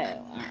 Oh,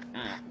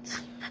 alright.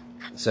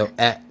 So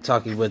at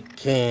Talking with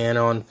Can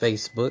on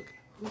Facebook.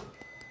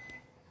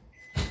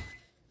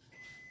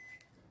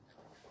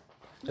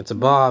 It's a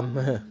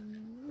bomb.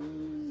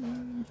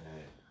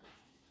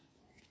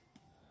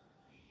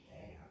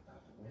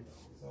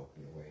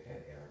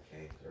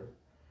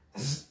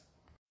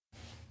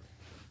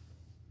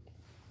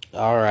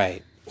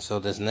 Alright, so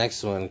this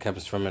next one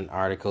comes from an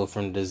article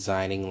from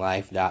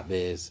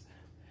designinglife.biz.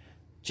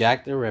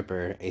 Jack the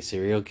Ripper, a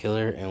serial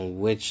killer in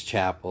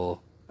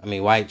Whitechapel,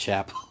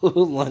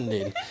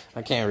 London.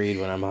 I can't read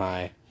when I'm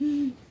high.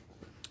 Do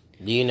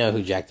you know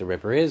who Jack the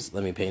Ripper is?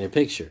 Let me paint a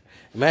picture.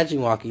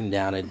 Imagine walking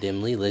down a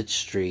dimly lit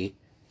street,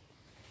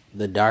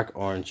 the dark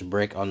orange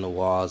brick on the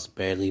walls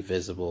barely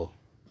visible.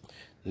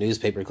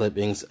 Newspaper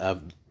clippings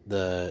of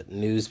the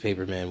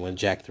newspaperman when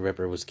Jack the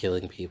Ripper was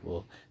killing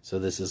people. So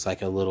this is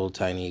like a little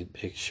tiny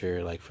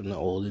picture, like from the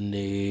olden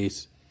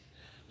days.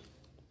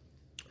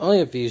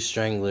 Only a few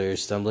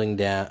stragglers stumbling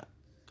down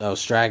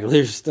the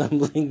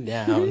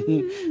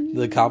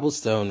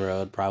cobblestone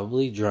road,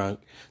 probably drunk.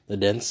 The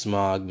dense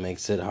smog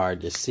makes it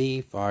hard to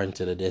see far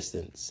into the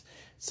distance.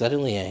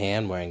 Suddenly a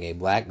hand wearing a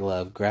black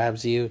glove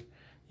grabs you.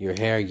 Your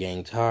hair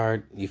yanked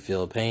hard. You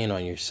feel pain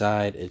on your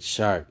side. It's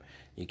sharp.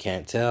 You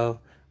can't tell,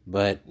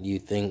 but you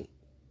think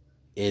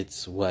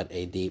it's what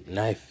a deep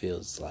knife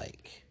feels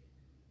like.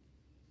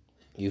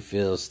 You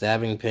feel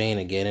stabbing pain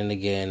again and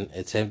again,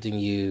 attempting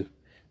you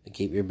to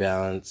keep your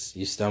balance.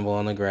 You stumble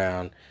on the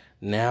ground.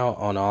 Now,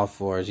 on all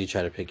fours, you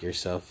try to pick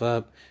yourself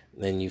up.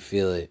 Then you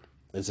feel it.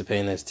 It's a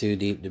pain that's too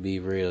deep to be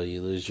real.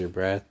 You lose your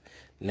breath.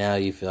 Now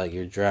you feel like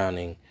you're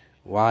drowning.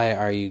 Why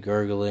are you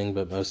gurgling?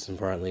 But most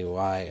importantly,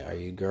 why are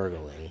you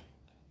gurgling?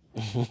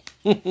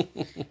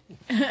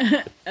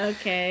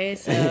 Okay,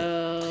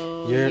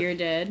 so you're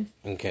dead.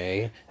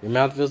 Okay. Your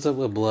mouth fills up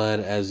with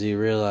blood as you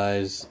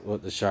realize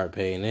what the sharp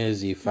pain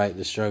is. You fight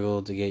the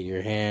struggle to get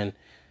your hand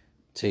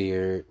to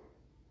your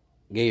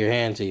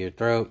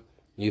throat.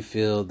 You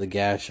feel the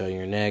gash on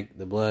your neck.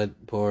 The blood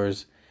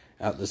pours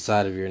out the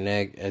side of your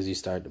neck as you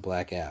start to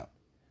black out.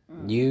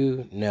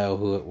 You know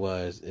who it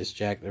was. It's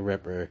Jack the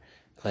Ripper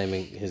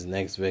claiming his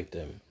next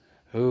victim.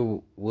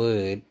 Who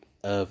would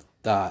have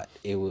thought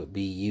it would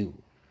be you?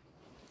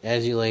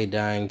 As you lay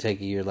dying,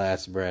 taking your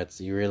last breaths,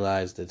 you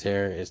realize the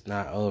terror is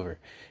not over.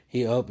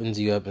 He opens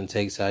you up and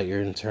takes out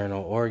your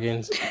internal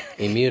organs.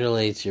 He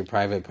mutilates your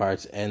private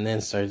parts and then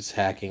starts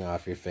hacking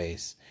off your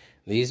face.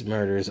 These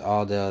murders,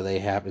 although they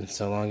happened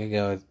so long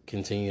ago,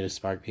 continue to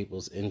spark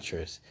people's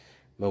interest.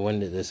 But when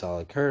did this all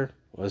occur?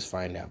 Let's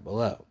find out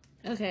below.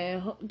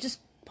 Okay, just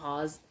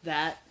pause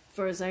that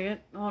for a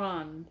second. Hold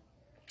on.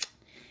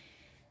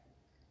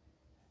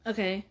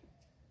 Okay.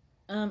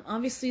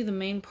 Obviously the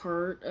main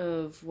part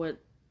of what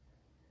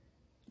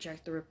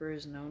Jack the Ripper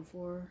is known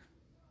for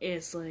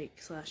is,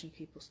 like, slashing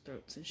people's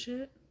throats and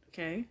shit.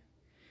 Okay.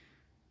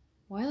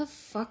 Why the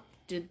fuck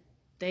did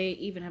they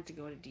even have to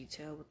go into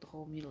detail with the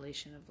whole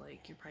mutilation of,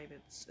 like, your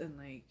privates and,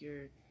 like,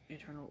 your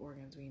internal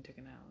organs being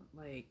taken out?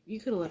 Like, you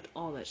could have left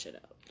all that shit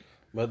out.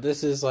 But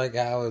this is like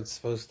how it's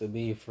supposed to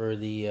be for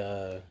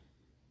the,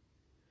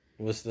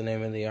 what's the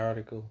name of the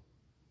article?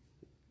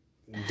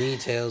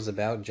 Details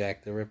about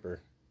Jack the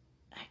Ripper.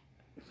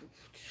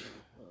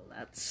 Well,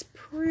 that's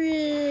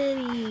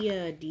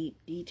pretty deep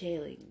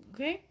detailing,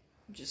 okay?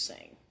 I'm just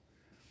saying.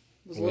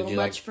 It was a little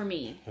much for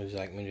me. Would you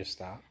like me to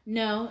stop?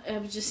 No, I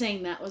was just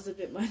saying that was a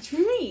bit much for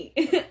me.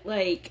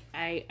 Like,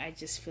 I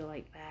just feel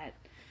like that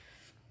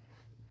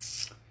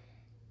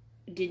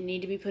didn't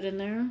need to be put in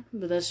there,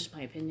 but that's just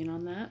my opinion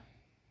on that.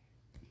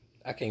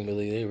 I can't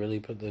believe they really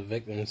put the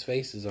victims'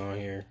 faces on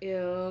here.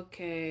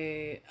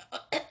 Okay.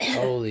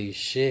 Holy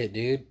shit,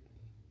 dude.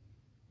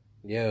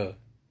 Yo.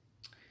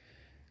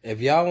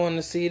 If y'all want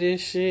to see this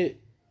shit,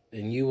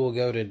 then you will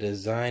go to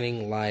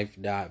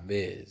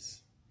designinglife.biz.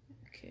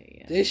 Okay,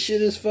 yeah. This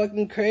shit is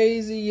fucking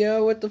crazy,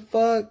 yo. What the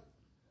fuck?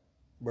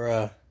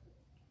 Bruh.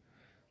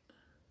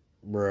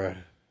 Oh.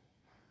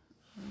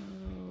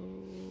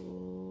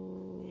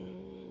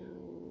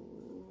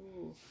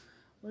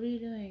 What are you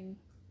doing?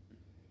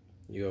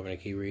 You want me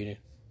to keep reading?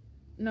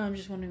 No, I'm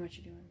just wondering what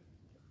you're doing.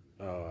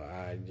 Oh,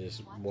 I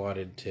just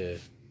wanted to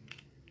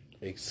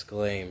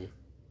exclaim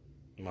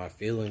my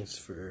feelings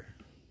for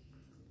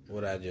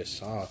what I just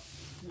saw.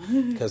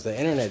 Because the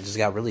internet just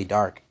got really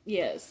dark.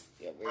 Yes.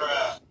 Yeah,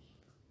 Bruh.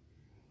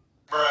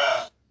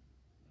 Bruh.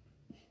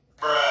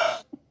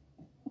 Bruh.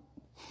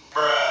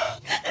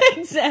 Bruh.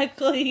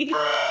 exactly.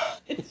 Bruh.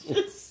 It's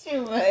just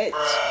too much.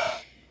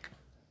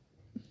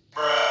 Bruh.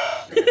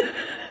 Bruh.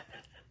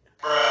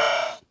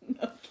 Bruh.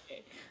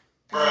 Okay.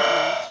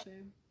 Bruh.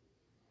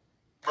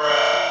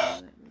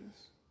 Bruh.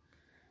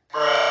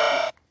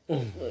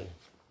 Bruh.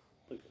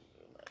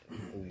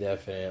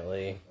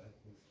 Definitely.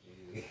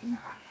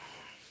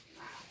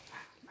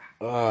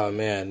 Oh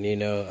man,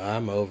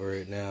 I'm over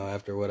it now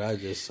after what I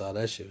just saw.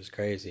 That shit was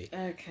crazy.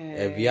 Okay.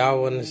 If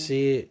y'all want to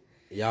see it,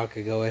 y'all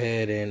could go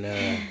ahead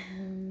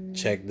and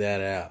check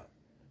that out.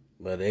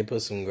 But they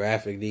put some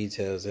graphic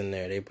details in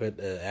there. They put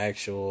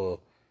the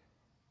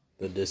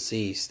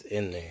deceased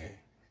in there.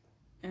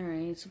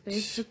 Alright, so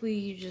basically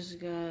you just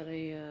got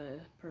a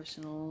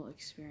personal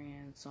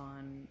experience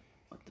on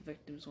what the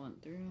victims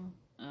went through.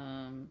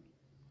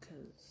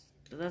 Because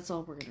that's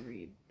all we're gonna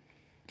read.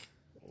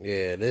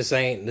 Yeah, this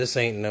ain't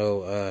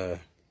no,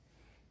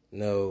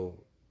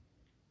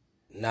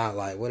 not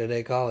like, what do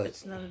they call it?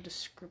 It's not a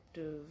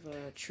descriptive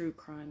true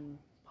crime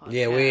podcast.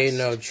 Yeah, we ain't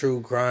no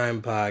true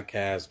crime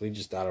podcast. We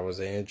just thought it was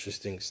an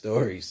interesting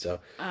story. So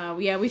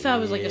yeah, we thought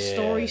it was like a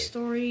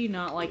story,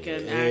 not like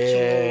an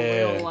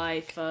actual real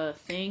life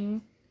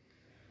thing.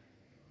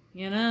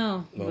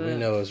 Well, we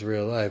know it's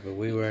real life, but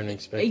we weren't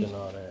expecting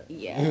all that.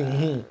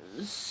 Yeah.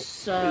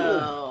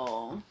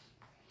 So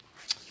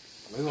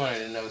we wanted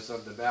to know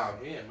something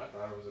about him. I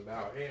thought it was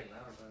about him.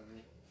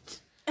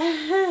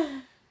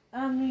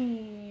 I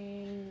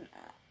mean,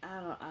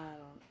 I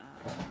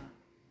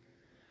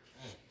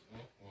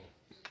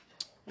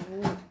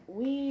don't.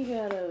 We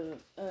gotta.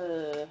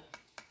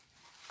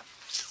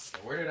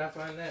 Where did I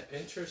find that?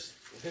 Pinterest?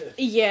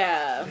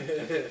 Yeah.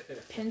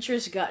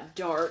 Pinterest got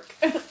dark.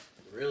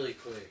 Really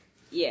quick.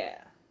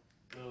 Yeah.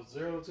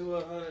 0 to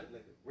 100,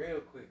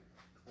 real quick.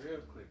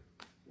 Real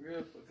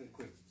fucking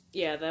quick.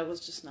 Yeah, that was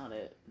just not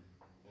it.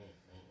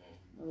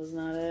 That was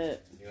not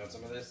it. You want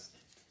some of this?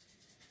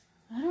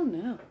 I don't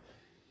know.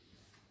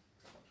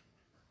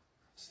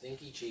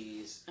 Stinky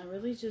cheese. I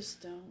really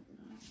just don't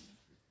know.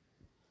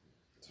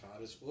 It's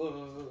hot as fuck.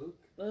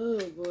 Oh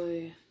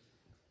boy.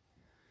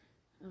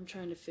 I'm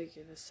trying to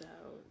figure this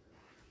out.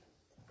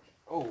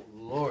 Oh,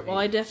 Lord. Well,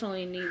 I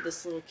definitely need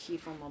this little key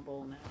for my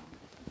bowl now.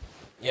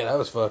 Yeah, that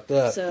was fucked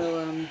up.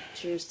 So,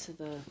 cheers to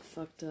the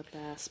fucked up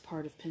ass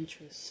part of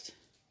Pinterest.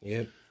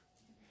 Yep.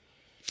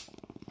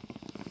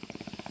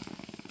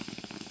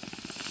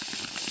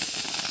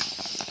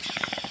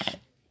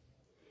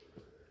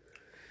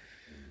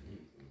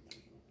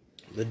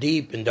 The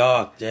deep and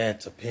dark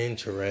depths of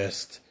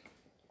Pinterest.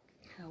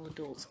 How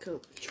adults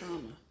cope with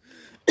trauma.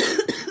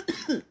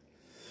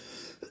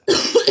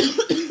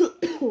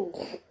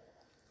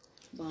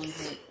 Bomb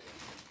hit.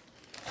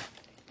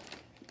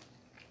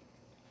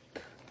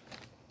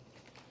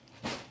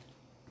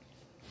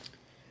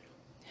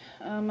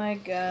 Oh my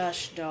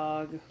gosh,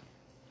 dog.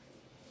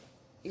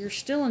 You're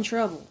still in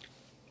trouble.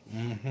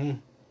 Mm-hmm.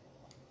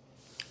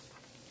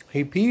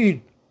 He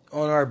peed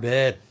on our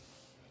bed.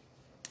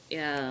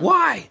 Yeah.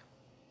 Why?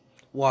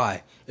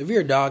 Why? If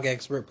you're a dog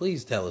expert,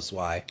 please tell us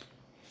why.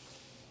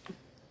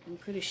 I'm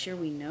pretty sure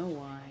we know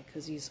why.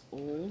 Because he's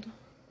old.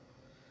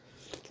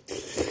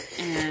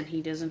 And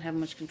he doesn't have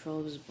much control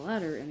of his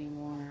bladder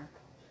anymore.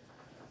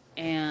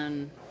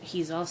 And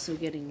he's also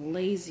getting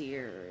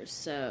lazier,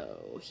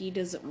 so he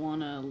doesn't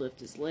want to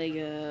lift his leg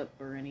up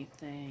or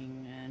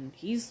anything. And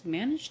he's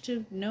managed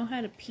to know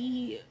how to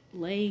pee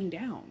laying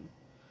down.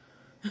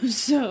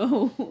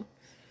 So,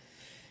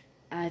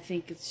 I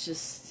think it's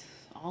just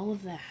all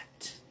of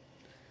that.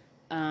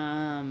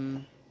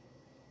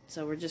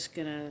 So we're just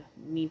gonna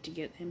need to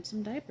get him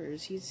some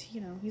diapers. He's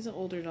an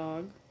older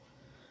dog.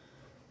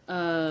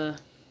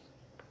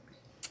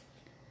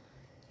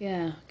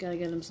 Yeah, gotta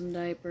get him some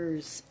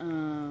diapers.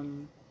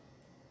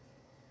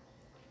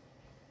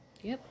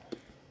 Yep.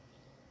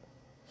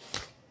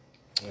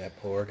 That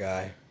poor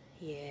guy.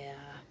 Yeah.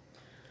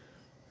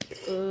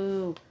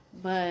 Oh,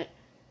 but,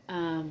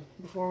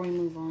 before we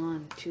move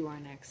on to our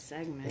next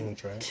segment.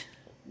 That's right.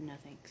 No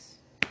thanks.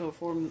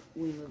 Before we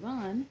move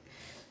on,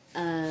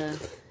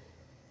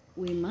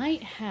 we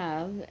might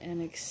have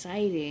an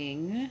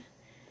exciting,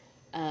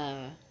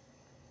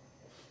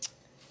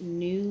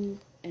 new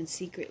and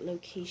secret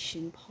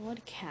location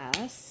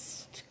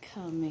podcast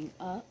coming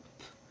up.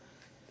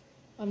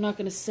 I'm not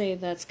gonna say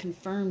that's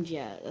confirmed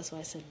yet. That's why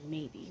I said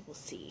maybe. We'll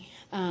see.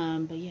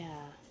 But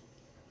yeah,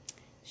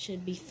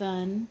 should be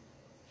fun.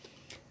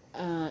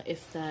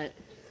 If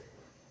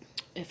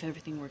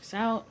everything works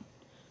out.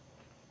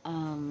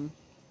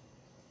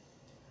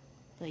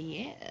 But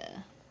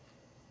yeah.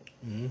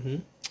 Mm-hmm.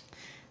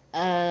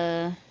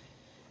 And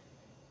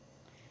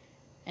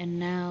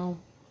now,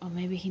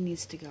 maybe he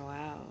needs to go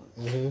out.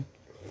 Mm-hmm.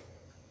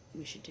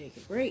 We should take a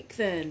break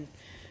then.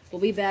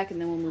 We'll be back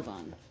and then we'll move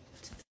on.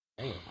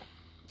 Damn.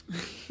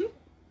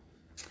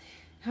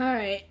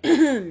 Alright.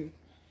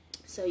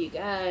 So you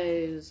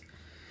guys,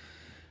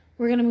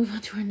 we're gonna move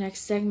on to our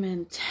next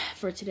segment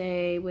for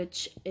today,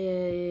 which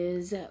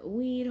is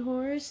Weed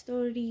Horror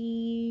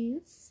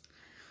Stories.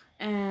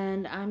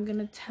 And I'm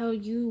gonna tell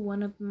you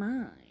one of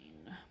mine.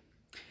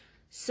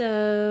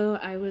 So,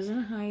 I was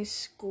in high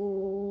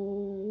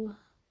school.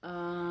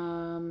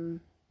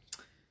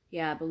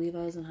 Yeah, I believe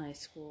I was in high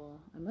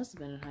school. I must have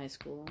been in high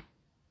school.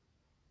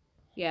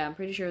 Yeah, I'm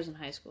pretty sure I was in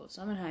high school.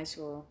 So I'm in high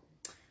school.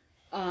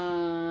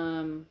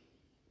 I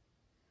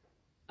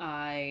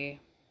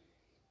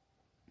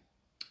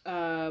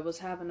was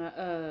having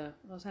a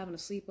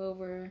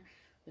sleepover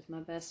with my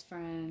best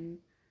friend.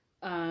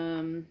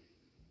 Well,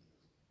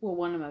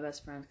 one of my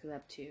best friends, because I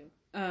have two.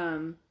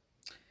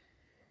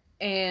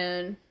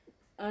 And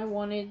I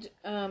wanted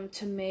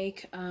to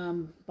make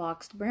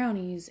boxed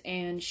brownies,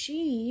 and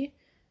she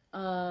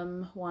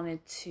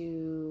wanted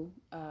to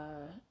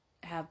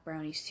have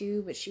brownies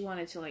too, but she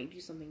wanted to like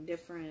do something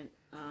different.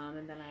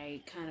 And then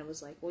I kind of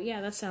was like, well, yeah,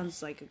 that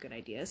sounds like a good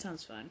idea. That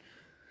sounds fun.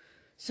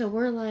 So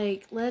we're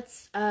like,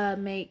 let's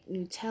make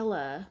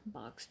Nutella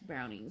boxed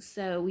brownies.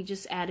 So we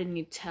just added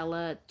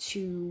Nutella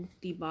to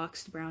the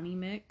boxed brownie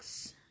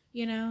mix,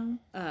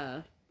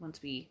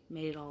 once we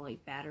made it all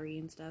like battery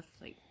and stuff,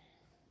 like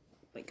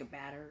a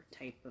batter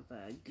type of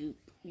a goop,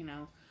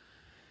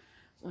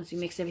 once we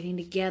mixed everything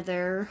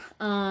together.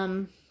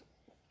 And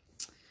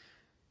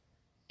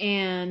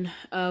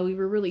we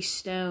were really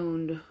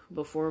stoned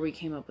before we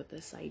came up with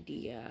this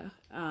idea.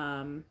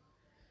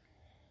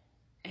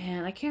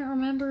 And I can't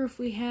remember if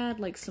we had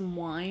like some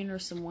wine or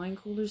some wine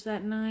coolers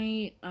that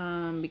night,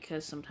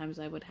 because sometimes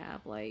I would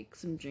have like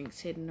some drinks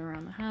hidden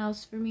around the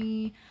house for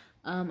me.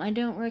 I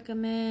don't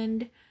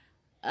recommend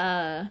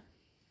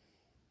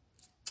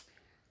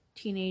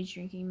teenage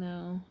drinking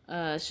though.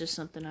 It's just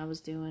something I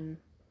was doing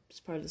as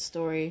part of the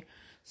story.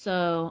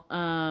 So,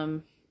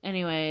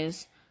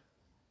 anyways,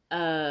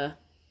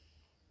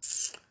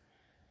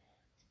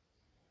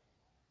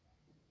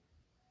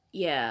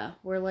 yeah,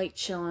 we're like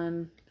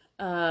chilling.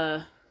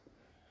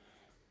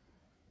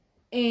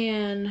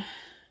 And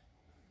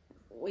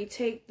we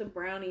take the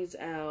brownies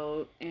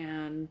out,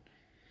 and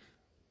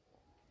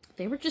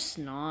they were just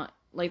not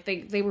like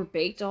they were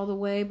baked all the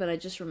way, but I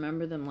just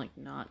remember them like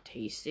not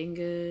tasting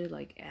good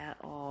like at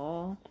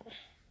all.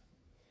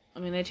 I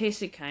mean, they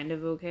tasted kind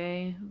of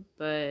okay,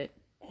 but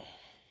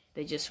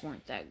they just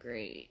weren't that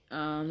great.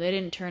 They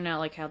didn't turn out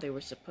like how they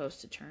were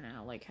supposed to turn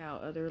out, like how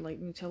other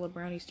like Nutella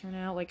brownies turn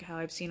out, like how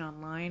I've seen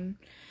online.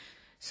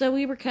 So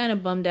we were kind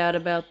of bummed out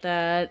about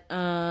that.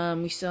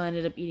 We still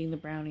ended up eating the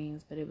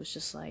brownies, but it was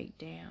just like,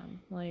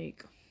 damn,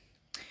 like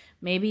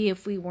maybe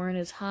if we weren't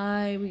as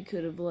high, we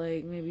could have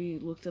like maybe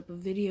looked up a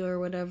video or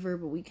whatever,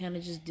 but we kind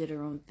of just did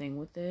our own thing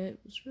with it. It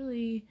was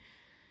really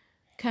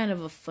kind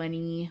of a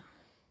funny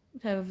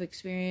type of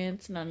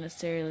experience, not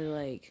necessarily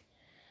like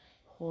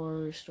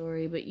horror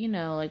story, but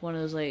like one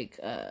of those like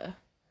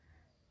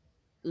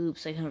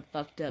oops, I kind of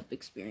fucked up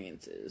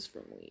experiences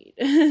from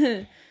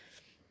weed.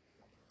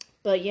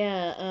 But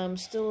yeah,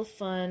 still a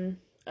fun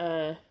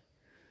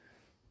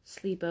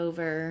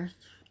sleepover.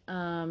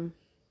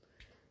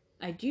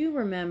 I do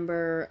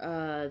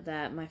remember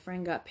that my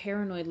friend got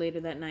paranoid later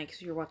that night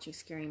because we were watching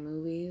scary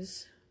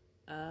movies.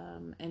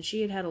 And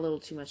she had a little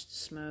too much to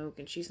smoke,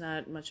 and she's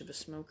not much of a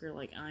smoker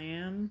like I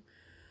am.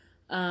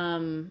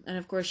 And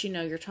of course,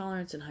 your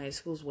tolerance in high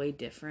school is way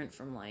different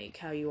from like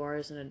how you are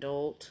as an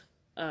adult.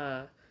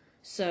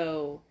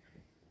 So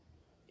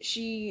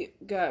she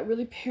got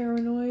really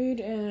paranoid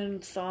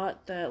and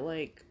thought that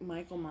like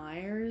Michael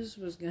Myers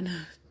was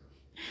gonna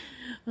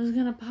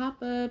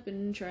pop up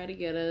and try to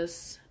get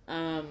us.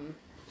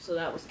 So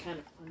that was kind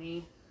of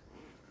funny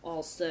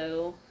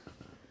also.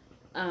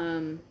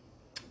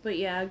 But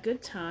yeah,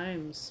 good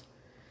times.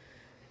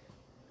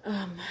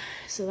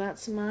 So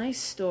that's my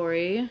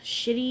story.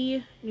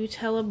 Shitty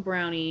Nutella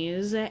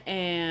brownies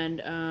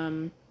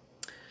and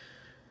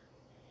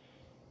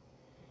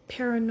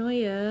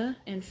paranoia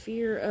and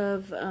fear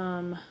of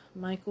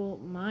Michael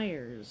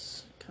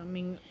Myers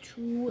coming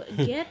to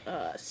get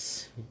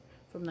us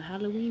from the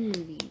Halloween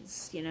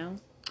movies,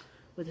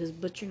 with his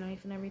butcher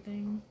knife and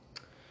everything.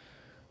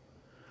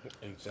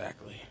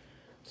 Exactly.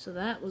 So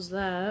that was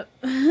that.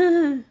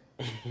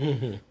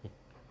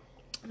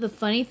 The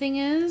funny thing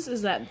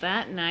is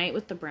that night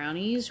with the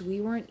brownies, we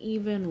weren't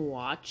even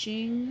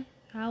watching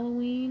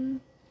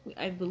Halloween.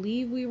 I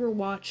believe we were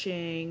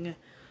watching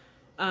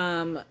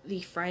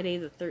the Friday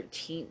the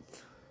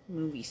 13th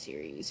movie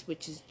series,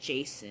 which is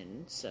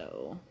Jason.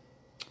 So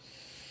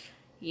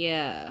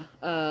yeah,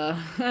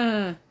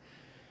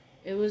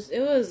 it was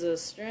a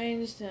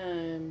strange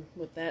time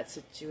with that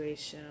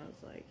situation. I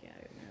was like, yeah,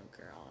 no,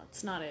 girl,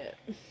 that's not it.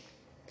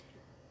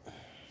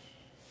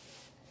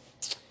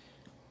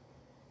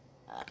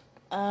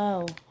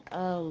 Oh,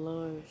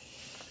 Lord.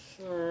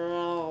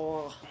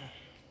 Oh.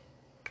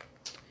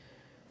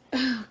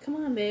 Come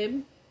on,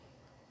 babe.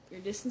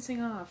 You're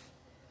distancing off.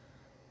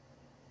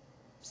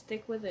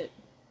 Stick with it.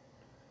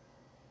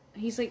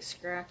 He's like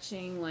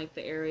scratching like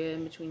the area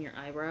in between your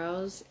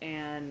eyebrows,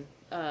 and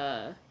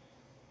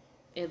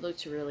it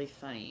looked really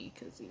funny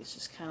because he was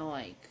just kind of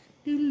like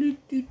do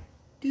do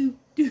do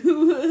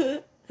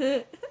do.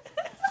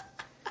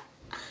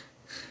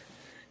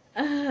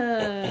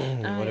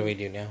 What do we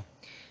do now?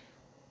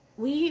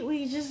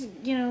 We just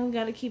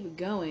got to keep it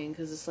going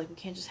because it's like we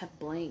can't just have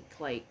blank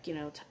like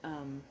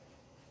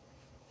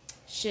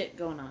shit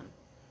going on.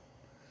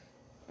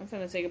 I'm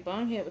trying to take a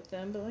bong hit with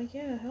them, but like,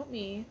 yeah, help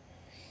me.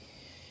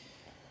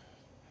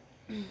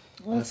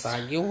 I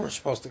thought you were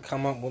supposed to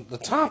come up with the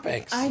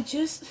topics. I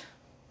just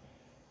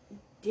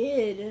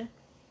did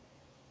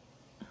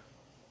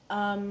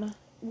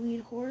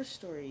weed horror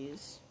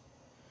stories.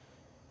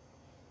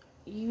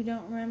 You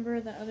don't remember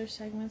the other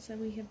segments that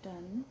we have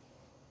done?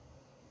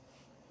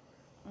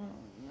 Oh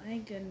my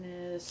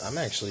goodness. I'm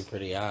actually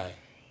pretty high.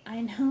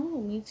 I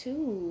know, me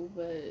too,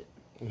 but...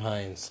 I'm high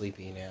and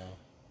sleepy now.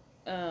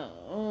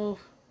 Oh.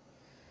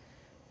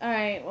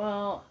 Alright,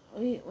 well,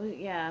 we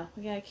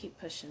gotta keep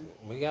pushing.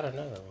 We got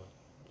another one.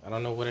 I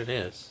don't know what it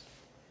is.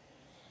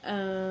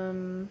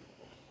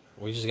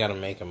 We just gotta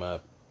make them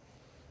up.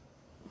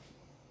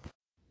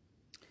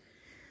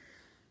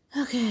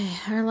 Okay,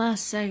 our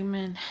last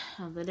segment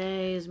of the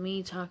day is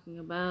me talking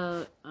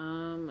about, a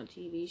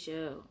TV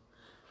show.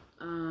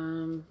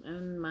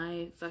 And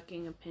my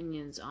fucking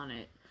opinions on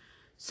it.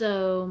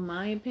 So,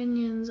 my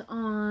opinions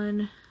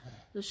on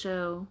the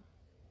show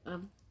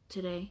of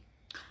today.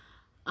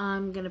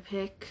 I'm gonna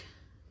pick,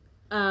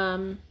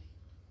 Futurama.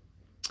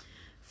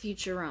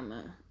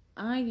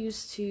 I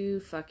used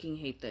to fucking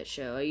hate that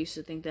show. I used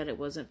to think that it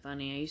wasn't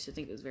funny. I used to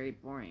think it was very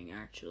boring,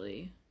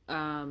 actually.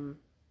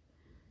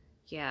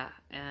 Yeah,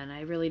 and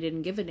I really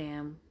didn't give a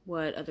damn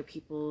what other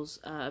people's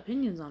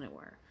opinions on it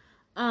were.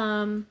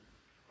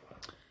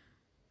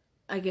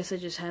 I guess I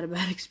just had a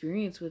bad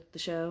experience with the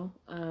show.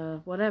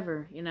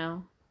 Whatever, you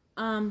know.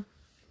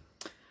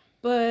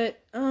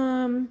 But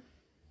I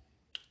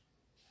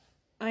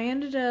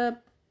ended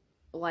up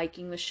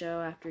liking the show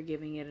after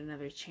giving it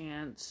another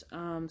chance.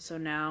 So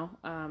now,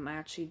 I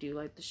actually do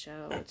like the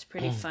show. It's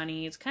pretty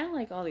funny. It's kind of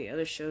like all the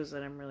other shows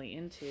that I'm really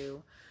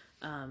into,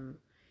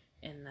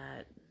 in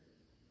that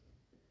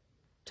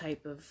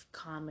type of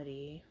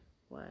comedy.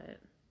 What?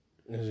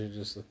 Is it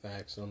just the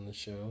facts on the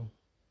show?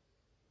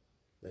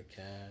 The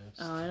cast?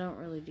 Oh, I don't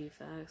really do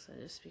facts. I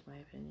just speak my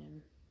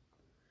opinion.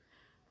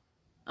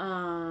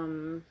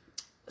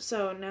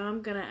 So now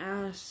I'm gonna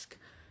ask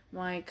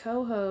my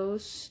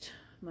co-host,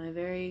 my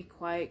very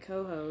quiet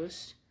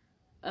co-host,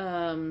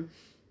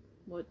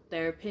 what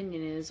their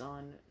opinion is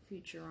on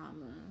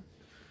Futurama.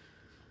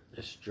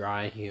 It's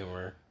dry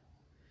humor.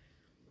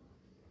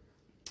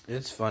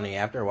 It's funny.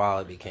 After a while,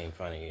 it became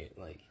funny.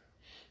 Like,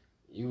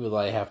 you would,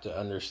 like, have to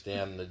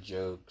understand the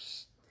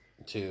jokes,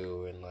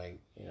 too, and, like,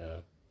 you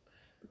know.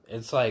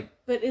 It's like...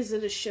 But is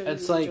it a show you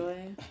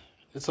enjoy?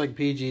 It's like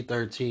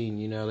PG-13,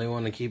 you know. They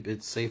want to keep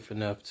it safe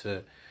enough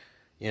to,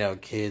 you know,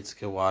 kids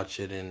can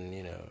watch it and,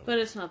 you know. But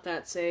it's not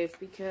that safe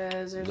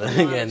because there's a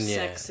lot of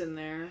sex in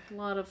there. A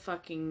lot of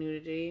fucking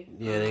nudity.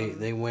 Yeah,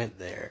 they went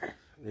there.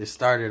 It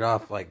started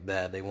off like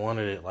that. They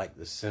wanted it like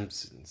The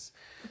Simpsons.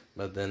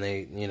 But then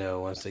they, you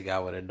know, once they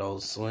got with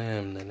Adult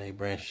Swim, then they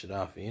branched it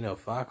off. You know,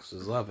 Fox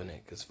was loving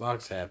it because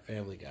Fox had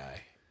Family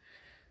Guy.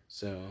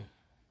 So.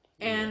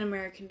 And yeah.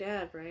 American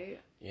Dad, right?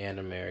 Yeah, and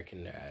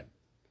American Dad.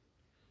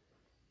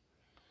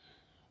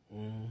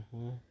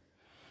 Mm-hmm.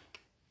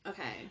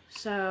 Okay,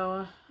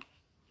 so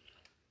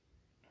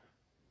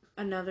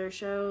another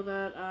show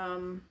that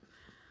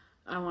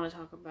I want to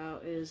talk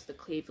about is The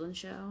Cleveland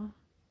Show.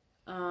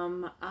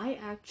 I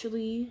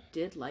actually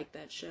did like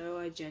that show.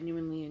 I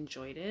genuinely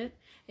enjoyed it.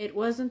 It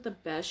wasn't the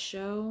best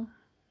show,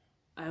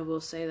 I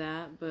will say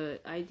that,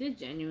 but I did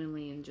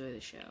genuinely enjoy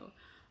the show.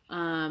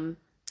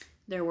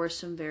 There were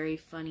some very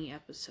funny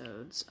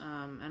episodes,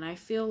 and I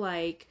feel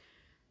like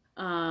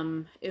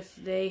if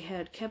they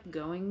had kept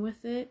going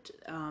with it,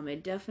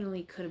 it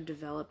definitely could have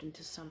developed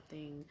into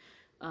something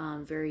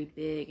very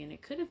big, and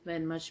it could have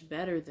been much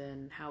better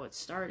than how it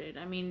started.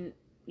 I mean,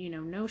 you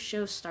know, no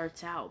show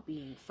starts out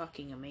being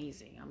fucking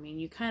amazing. I mean,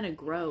 you kind of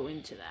grow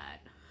into that.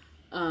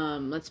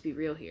 Let's be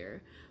real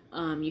here.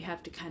 You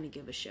have to kind of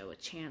give a show a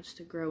chance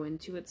to grow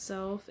into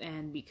itself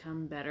and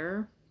become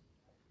better.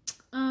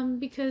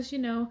 Because, you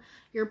know,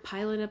 your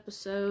pilot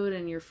episode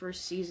and your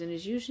first season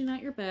is usually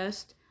not your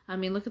best. I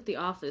mean, look at The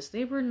Office.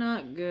 They were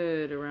not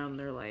good around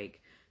their,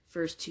 like,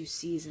 first 2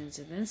 seasons.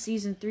 And then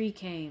season 3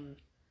 came.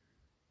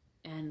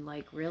 And,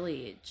 like,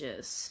 really, it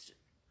just...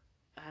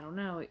 I don't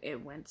know.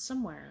 It went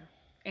somewhere.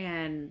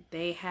 And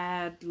they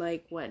had,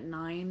 like,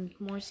 9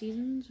 more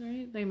seasons,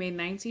 right? They made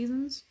 9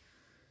 seasons?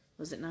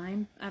 Was it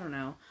 9? I don't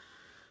know.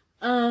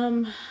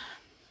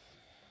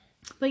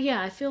 But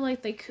yeah, I feel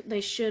like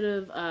they should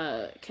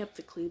have kept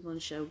the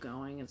Cleveland Show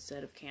going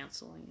instead of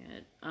canceling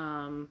it.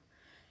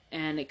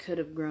 And it could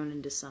have grown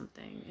into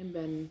something and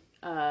been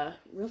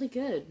really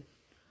good.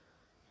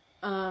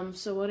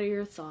 So what are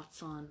your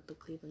thoughts on the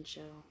Cleveland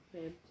Show,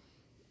 babe?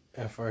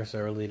 At first, I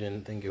really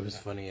didn't think it was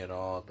funny at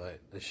all, but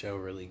the show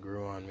really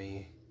grew on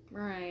me.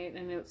 Right,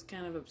 and it's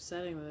kind of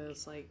upsetting that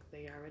it's like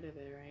they got rid of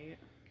it, right?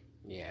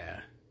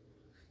 Yeah.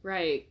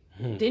 Right.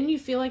 Didn't you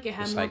feel like it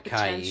had It's more like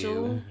potential?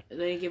 Caillou. They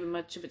didn't give it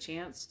much of a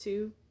chance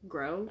to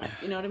grow.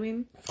 You know what I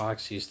mean?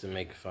 Fox used to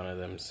make fun of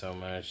them so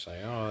much.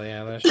 Like, oh,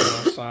 yeah, that show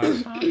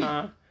sucks.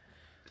 Uh-huh.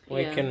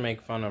 We can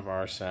make fun of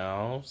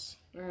ourselves.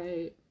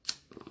 Right.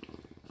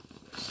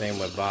 Same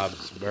with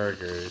Bob's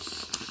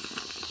Burgers.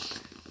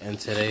 And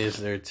today is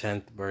their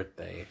 10th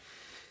birthday,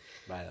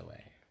 by the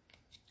way.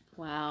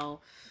 Wow.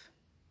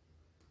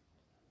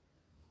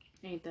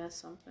 Ain't that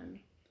something?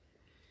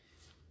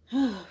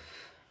 Wow.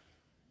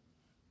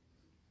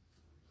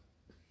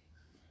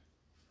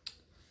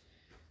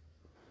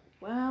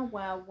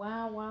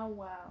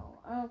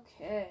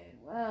 Okay,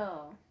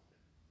 well.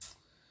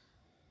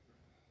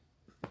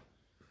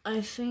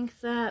 I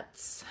think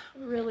that's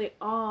really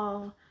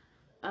all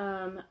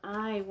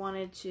I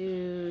wanted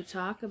to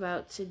talk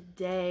about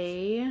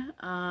today.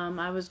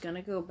 I was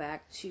gonna go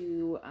back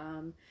to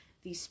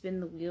the spin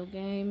the wheel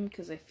game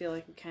because I feel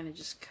like we kind of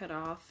just cut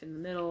off in the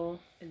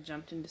middle and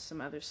jumped into some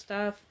other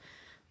stuff.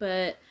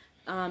 But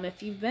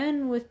if you've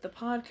been with the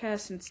podcast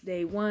since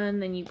day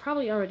one, then you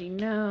probably already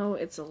know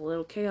it's a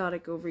little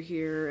chaotic over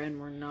here, and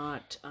we're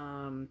not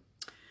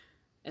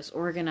as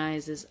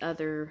organized as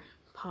other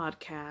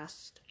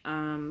podcasts,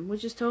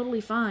 which is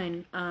totally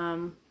fine.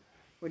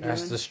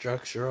 That's the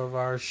structure of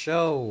our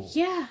show.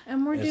 Yeah,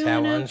 and we're It's doing how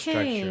okay.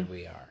 unstructured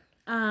we are.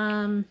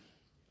 I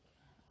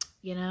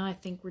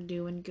think we're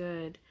doing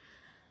good.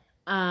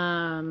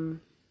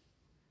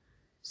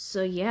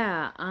 So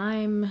yeah,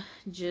 I'm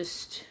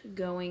just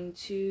going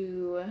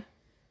to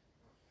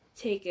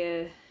take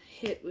a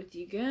hit with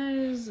you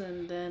guys,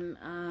 and then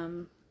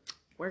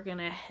we're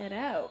gonna head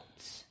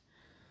out.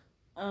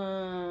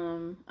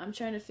 I'm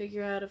trying to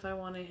figure out if I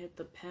want to hit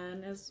the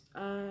pen as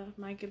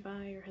my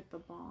goodbye or hit the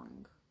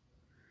bong.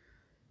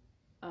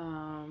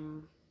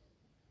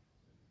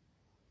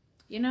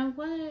 You know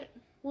what?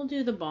 We'll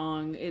do the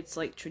bong. It's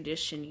like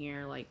tradition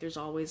here. Like there's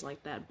always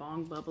like that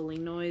bong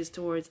bubbling noise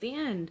towards the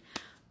end.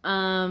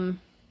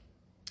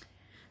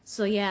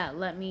 So yeah,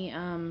 let me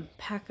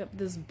pack up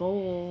this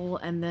bowl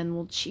and then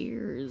we'll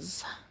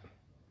cheers.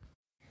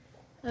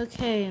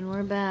 Okay, and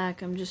we're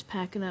back. I'm just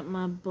packing up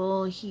my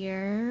bowl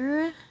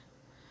here.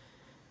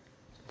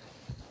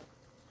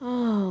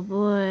 Oh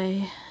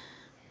boy.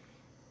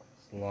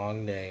 It's a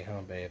long day,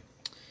 huh, babe?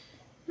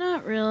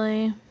 Not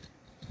really.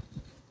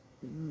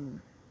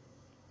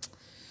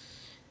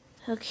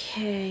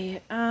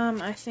 Okay,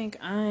 I think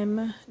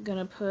I'm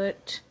gonna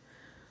put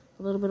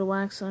a little bit of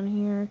wax on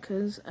here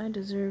because I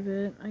deserve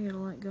it. I got a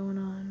lot going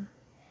on.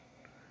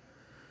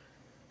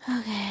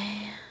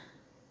 Okay.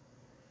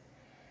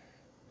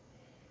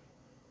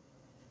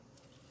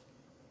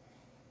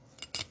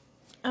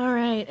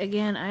 Alright,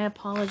 again, I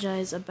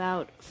apologize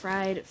about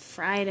Fried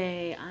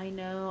Friday. I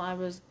know I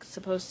was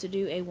supposed to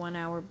do a 1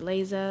 hour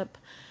blaze up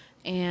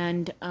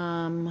and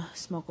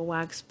smoke a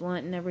wax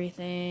blunt and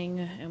everything,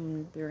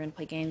 and we were gonna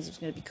play games. It was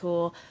gonna be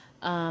cool.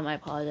 I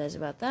apologize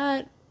about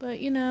that, but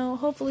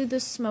hopefully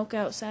this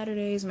Smokeout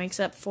Saturdaze makes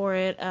up for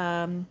it.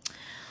 I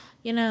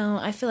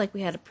feel like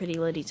we had a pretty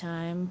litty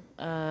time.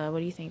 What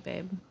do you think,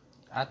 babe?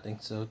 I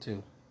think so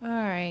too. All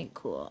right,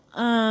 cool.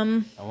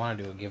 I want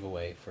to do a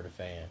giveaway for the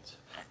fans.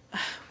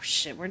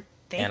 Shit,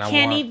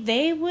 And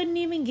they wouldn't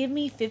even give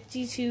me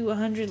 50 to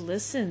 100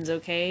 listens,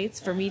 okay? It's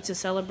for me to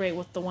celebrate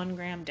with the 1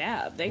 gram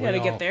dab. They gotta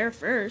get there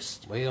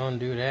first. We gonna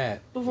do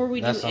that. Before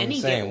we That's do what any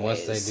I'm saying. giveaways.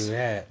 Once they do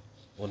that,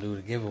 we'll do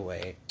the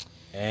giveaway.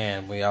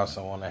 And we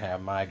also want to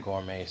have my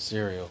gourmet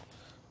cereal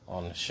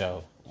on the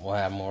show. We'll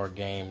have more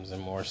games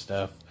and more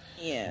stuff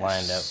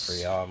lined up for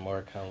y'all,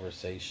 more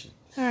conversation.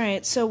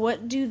 Alright, so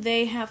what do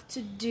they have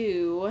to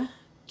do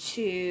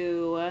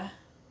to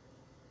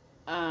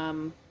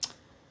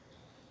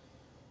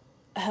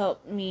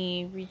help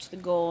me reach the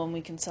goal and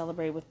we can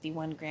celebrate with the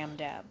 1 gram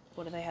dab?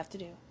 What do they have to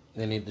do?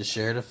 They need to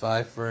share to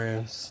 5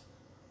 friends.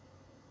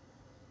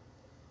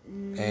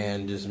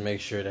 And just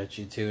make sure that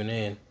you tune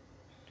in.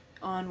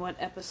 On what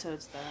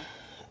episodes,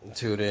 though?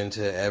 Tune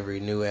into every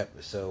new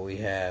episode we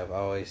have.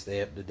 Always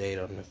stay up to date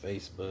on the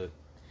Facebook.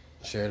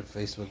 Share the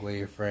Facebook with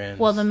your friends.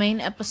 Well, the main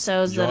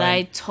episodes that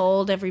I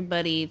told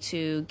everybody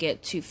to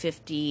get to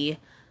 50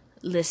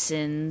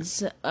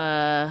 listens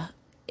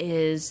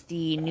is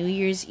the New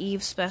Year's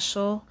Eve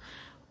special,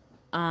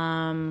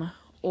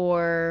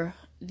 or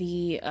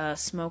the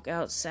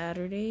Smokeout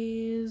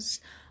Saturdaze,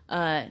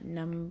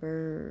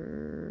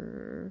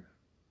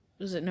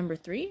 was it number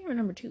 3 or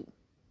number 2?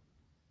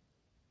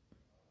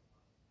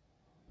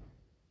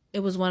 It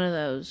was one of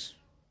those.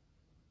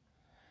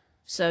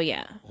 So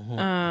yeah.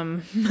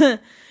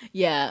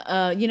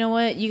 Yeah, you know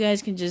what? You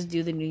guys can just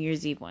do the New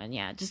Year's Eve one.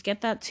 Yeah, just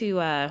get that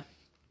to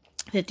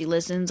 50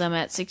 listens. I'm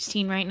at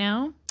 16 right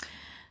now.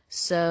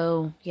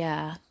 So,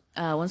 yeah.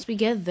 Once we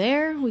get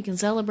there, we can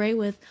celebrate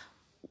with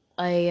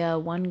a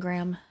 1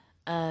 gram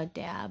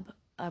dab.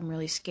 I'm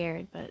really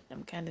scared, but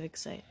I'm kind of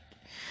excited.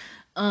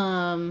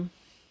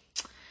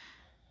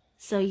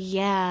 So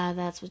yeah,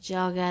 that's what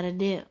y'all gotta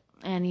do.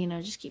 And,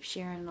 just keep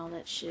sharing and all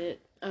that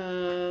shit.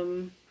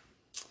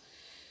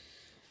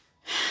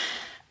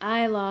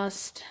 I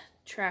lost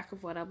track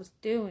of what I was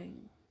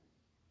doing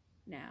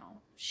now.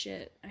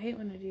 Shit. I hate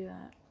when I do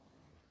that.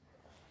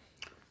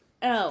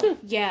 Oh,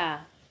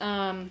 yeah.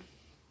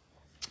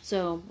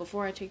 So,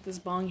 before I take this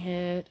bong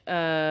hit,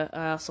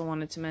 I also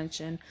wanted to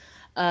mention,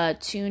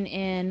 tune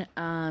in,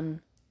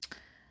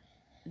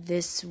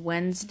 this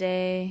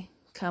Wednesday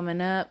coming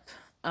up,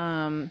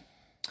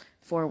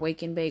 for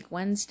Wake and Bake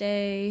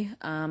Wednesday.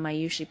 I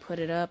usually put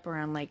it up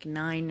around like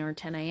 9 or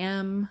 10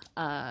 a.m.,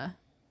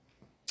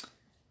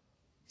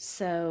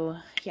 so,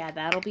 yeah,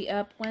 that'll be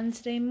up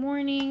Wednesday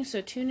morning,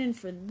 so tune in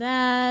for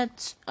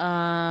that.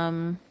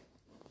 I'm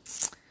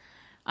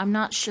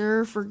not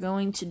sure if we're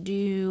going to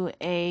do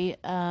a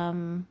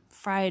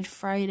Fried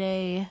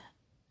Friday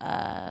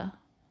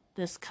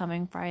this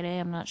coming Friday.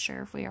 I'm not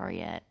sure if we are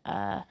yet.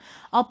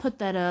 I'll put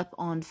that up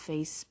on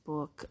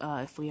Facebook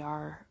if we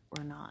are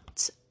or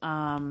not.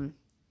 And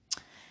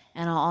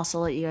I'll also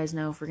let you guys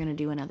know if we're going to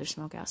do another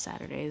Smokeout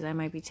Saturdaze. I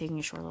might be taking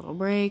a short little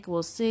break.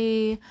 We'll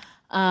see.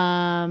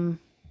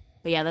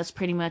 But yeah, that's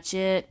pretty much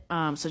it.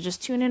 So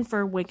just tune in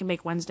for Wake and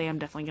Bake Wednesday. I'm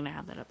definitely going to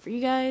have that up for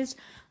you guys.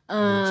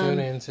 Tune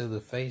into the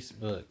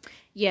Facebook.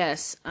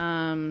 Yes.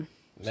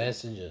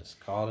 Messages.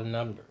 Call the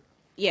number.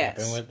 Yes.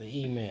 Tap in with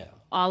the email.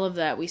 All of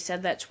that. We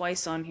said that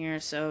twice on here.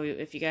 So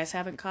if you guys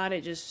haven't caught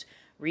it, just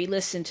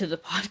re-listen to the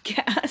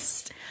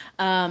podcast.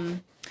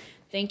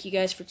 Thank you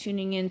guys for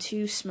tuning in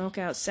to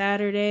Smokeout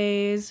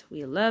Saturdaze.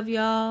 We love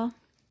y'all.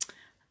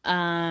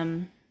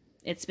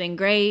 It's been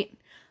great.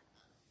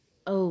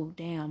 Oh,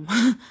 damn.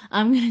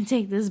 I'm going to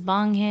take this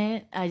bong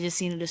hit. I just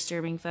seen a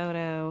disturbing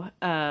photo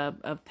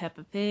of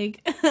Peppa Pig.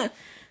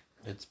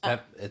 It's a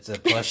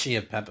plushie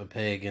of Peppa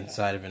Pig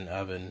inside of an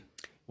oven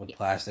with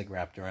plastic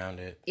wrapped around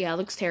it. Yeah, it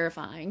looks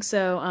terrifying.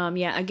 So,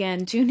 yeah,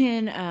 again, tune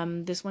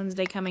in this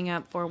Wednesday coming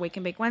up for Wake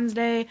and Bake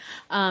Wednesday.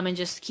 And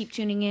just keep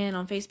tuning in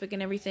on Facebook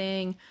and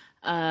everything.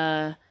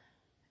 And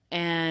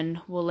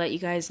we'll let you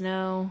guys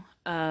know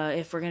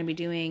if we're going to be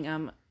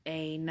doing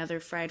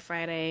another Fried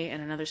Friday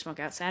and another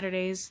Smokeout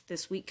Saturdaze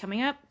this week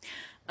coming up.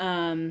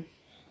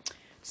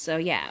 So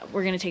yeah,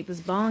 we're gonna take this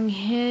bong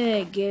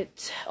hit,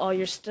 get all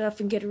your stuff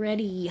and get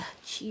ready.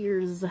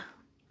 Cheers.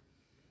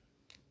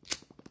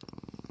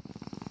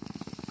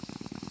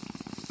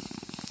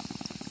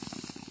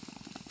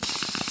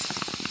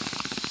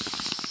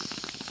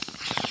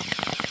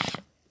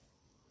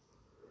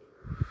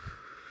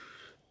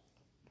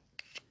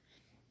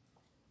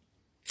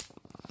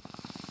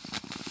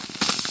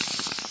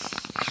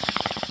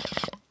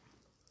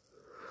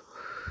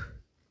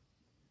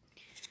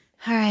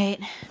 All right.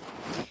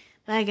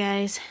 Bye,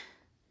 guys.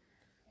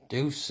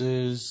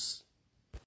 Deuces.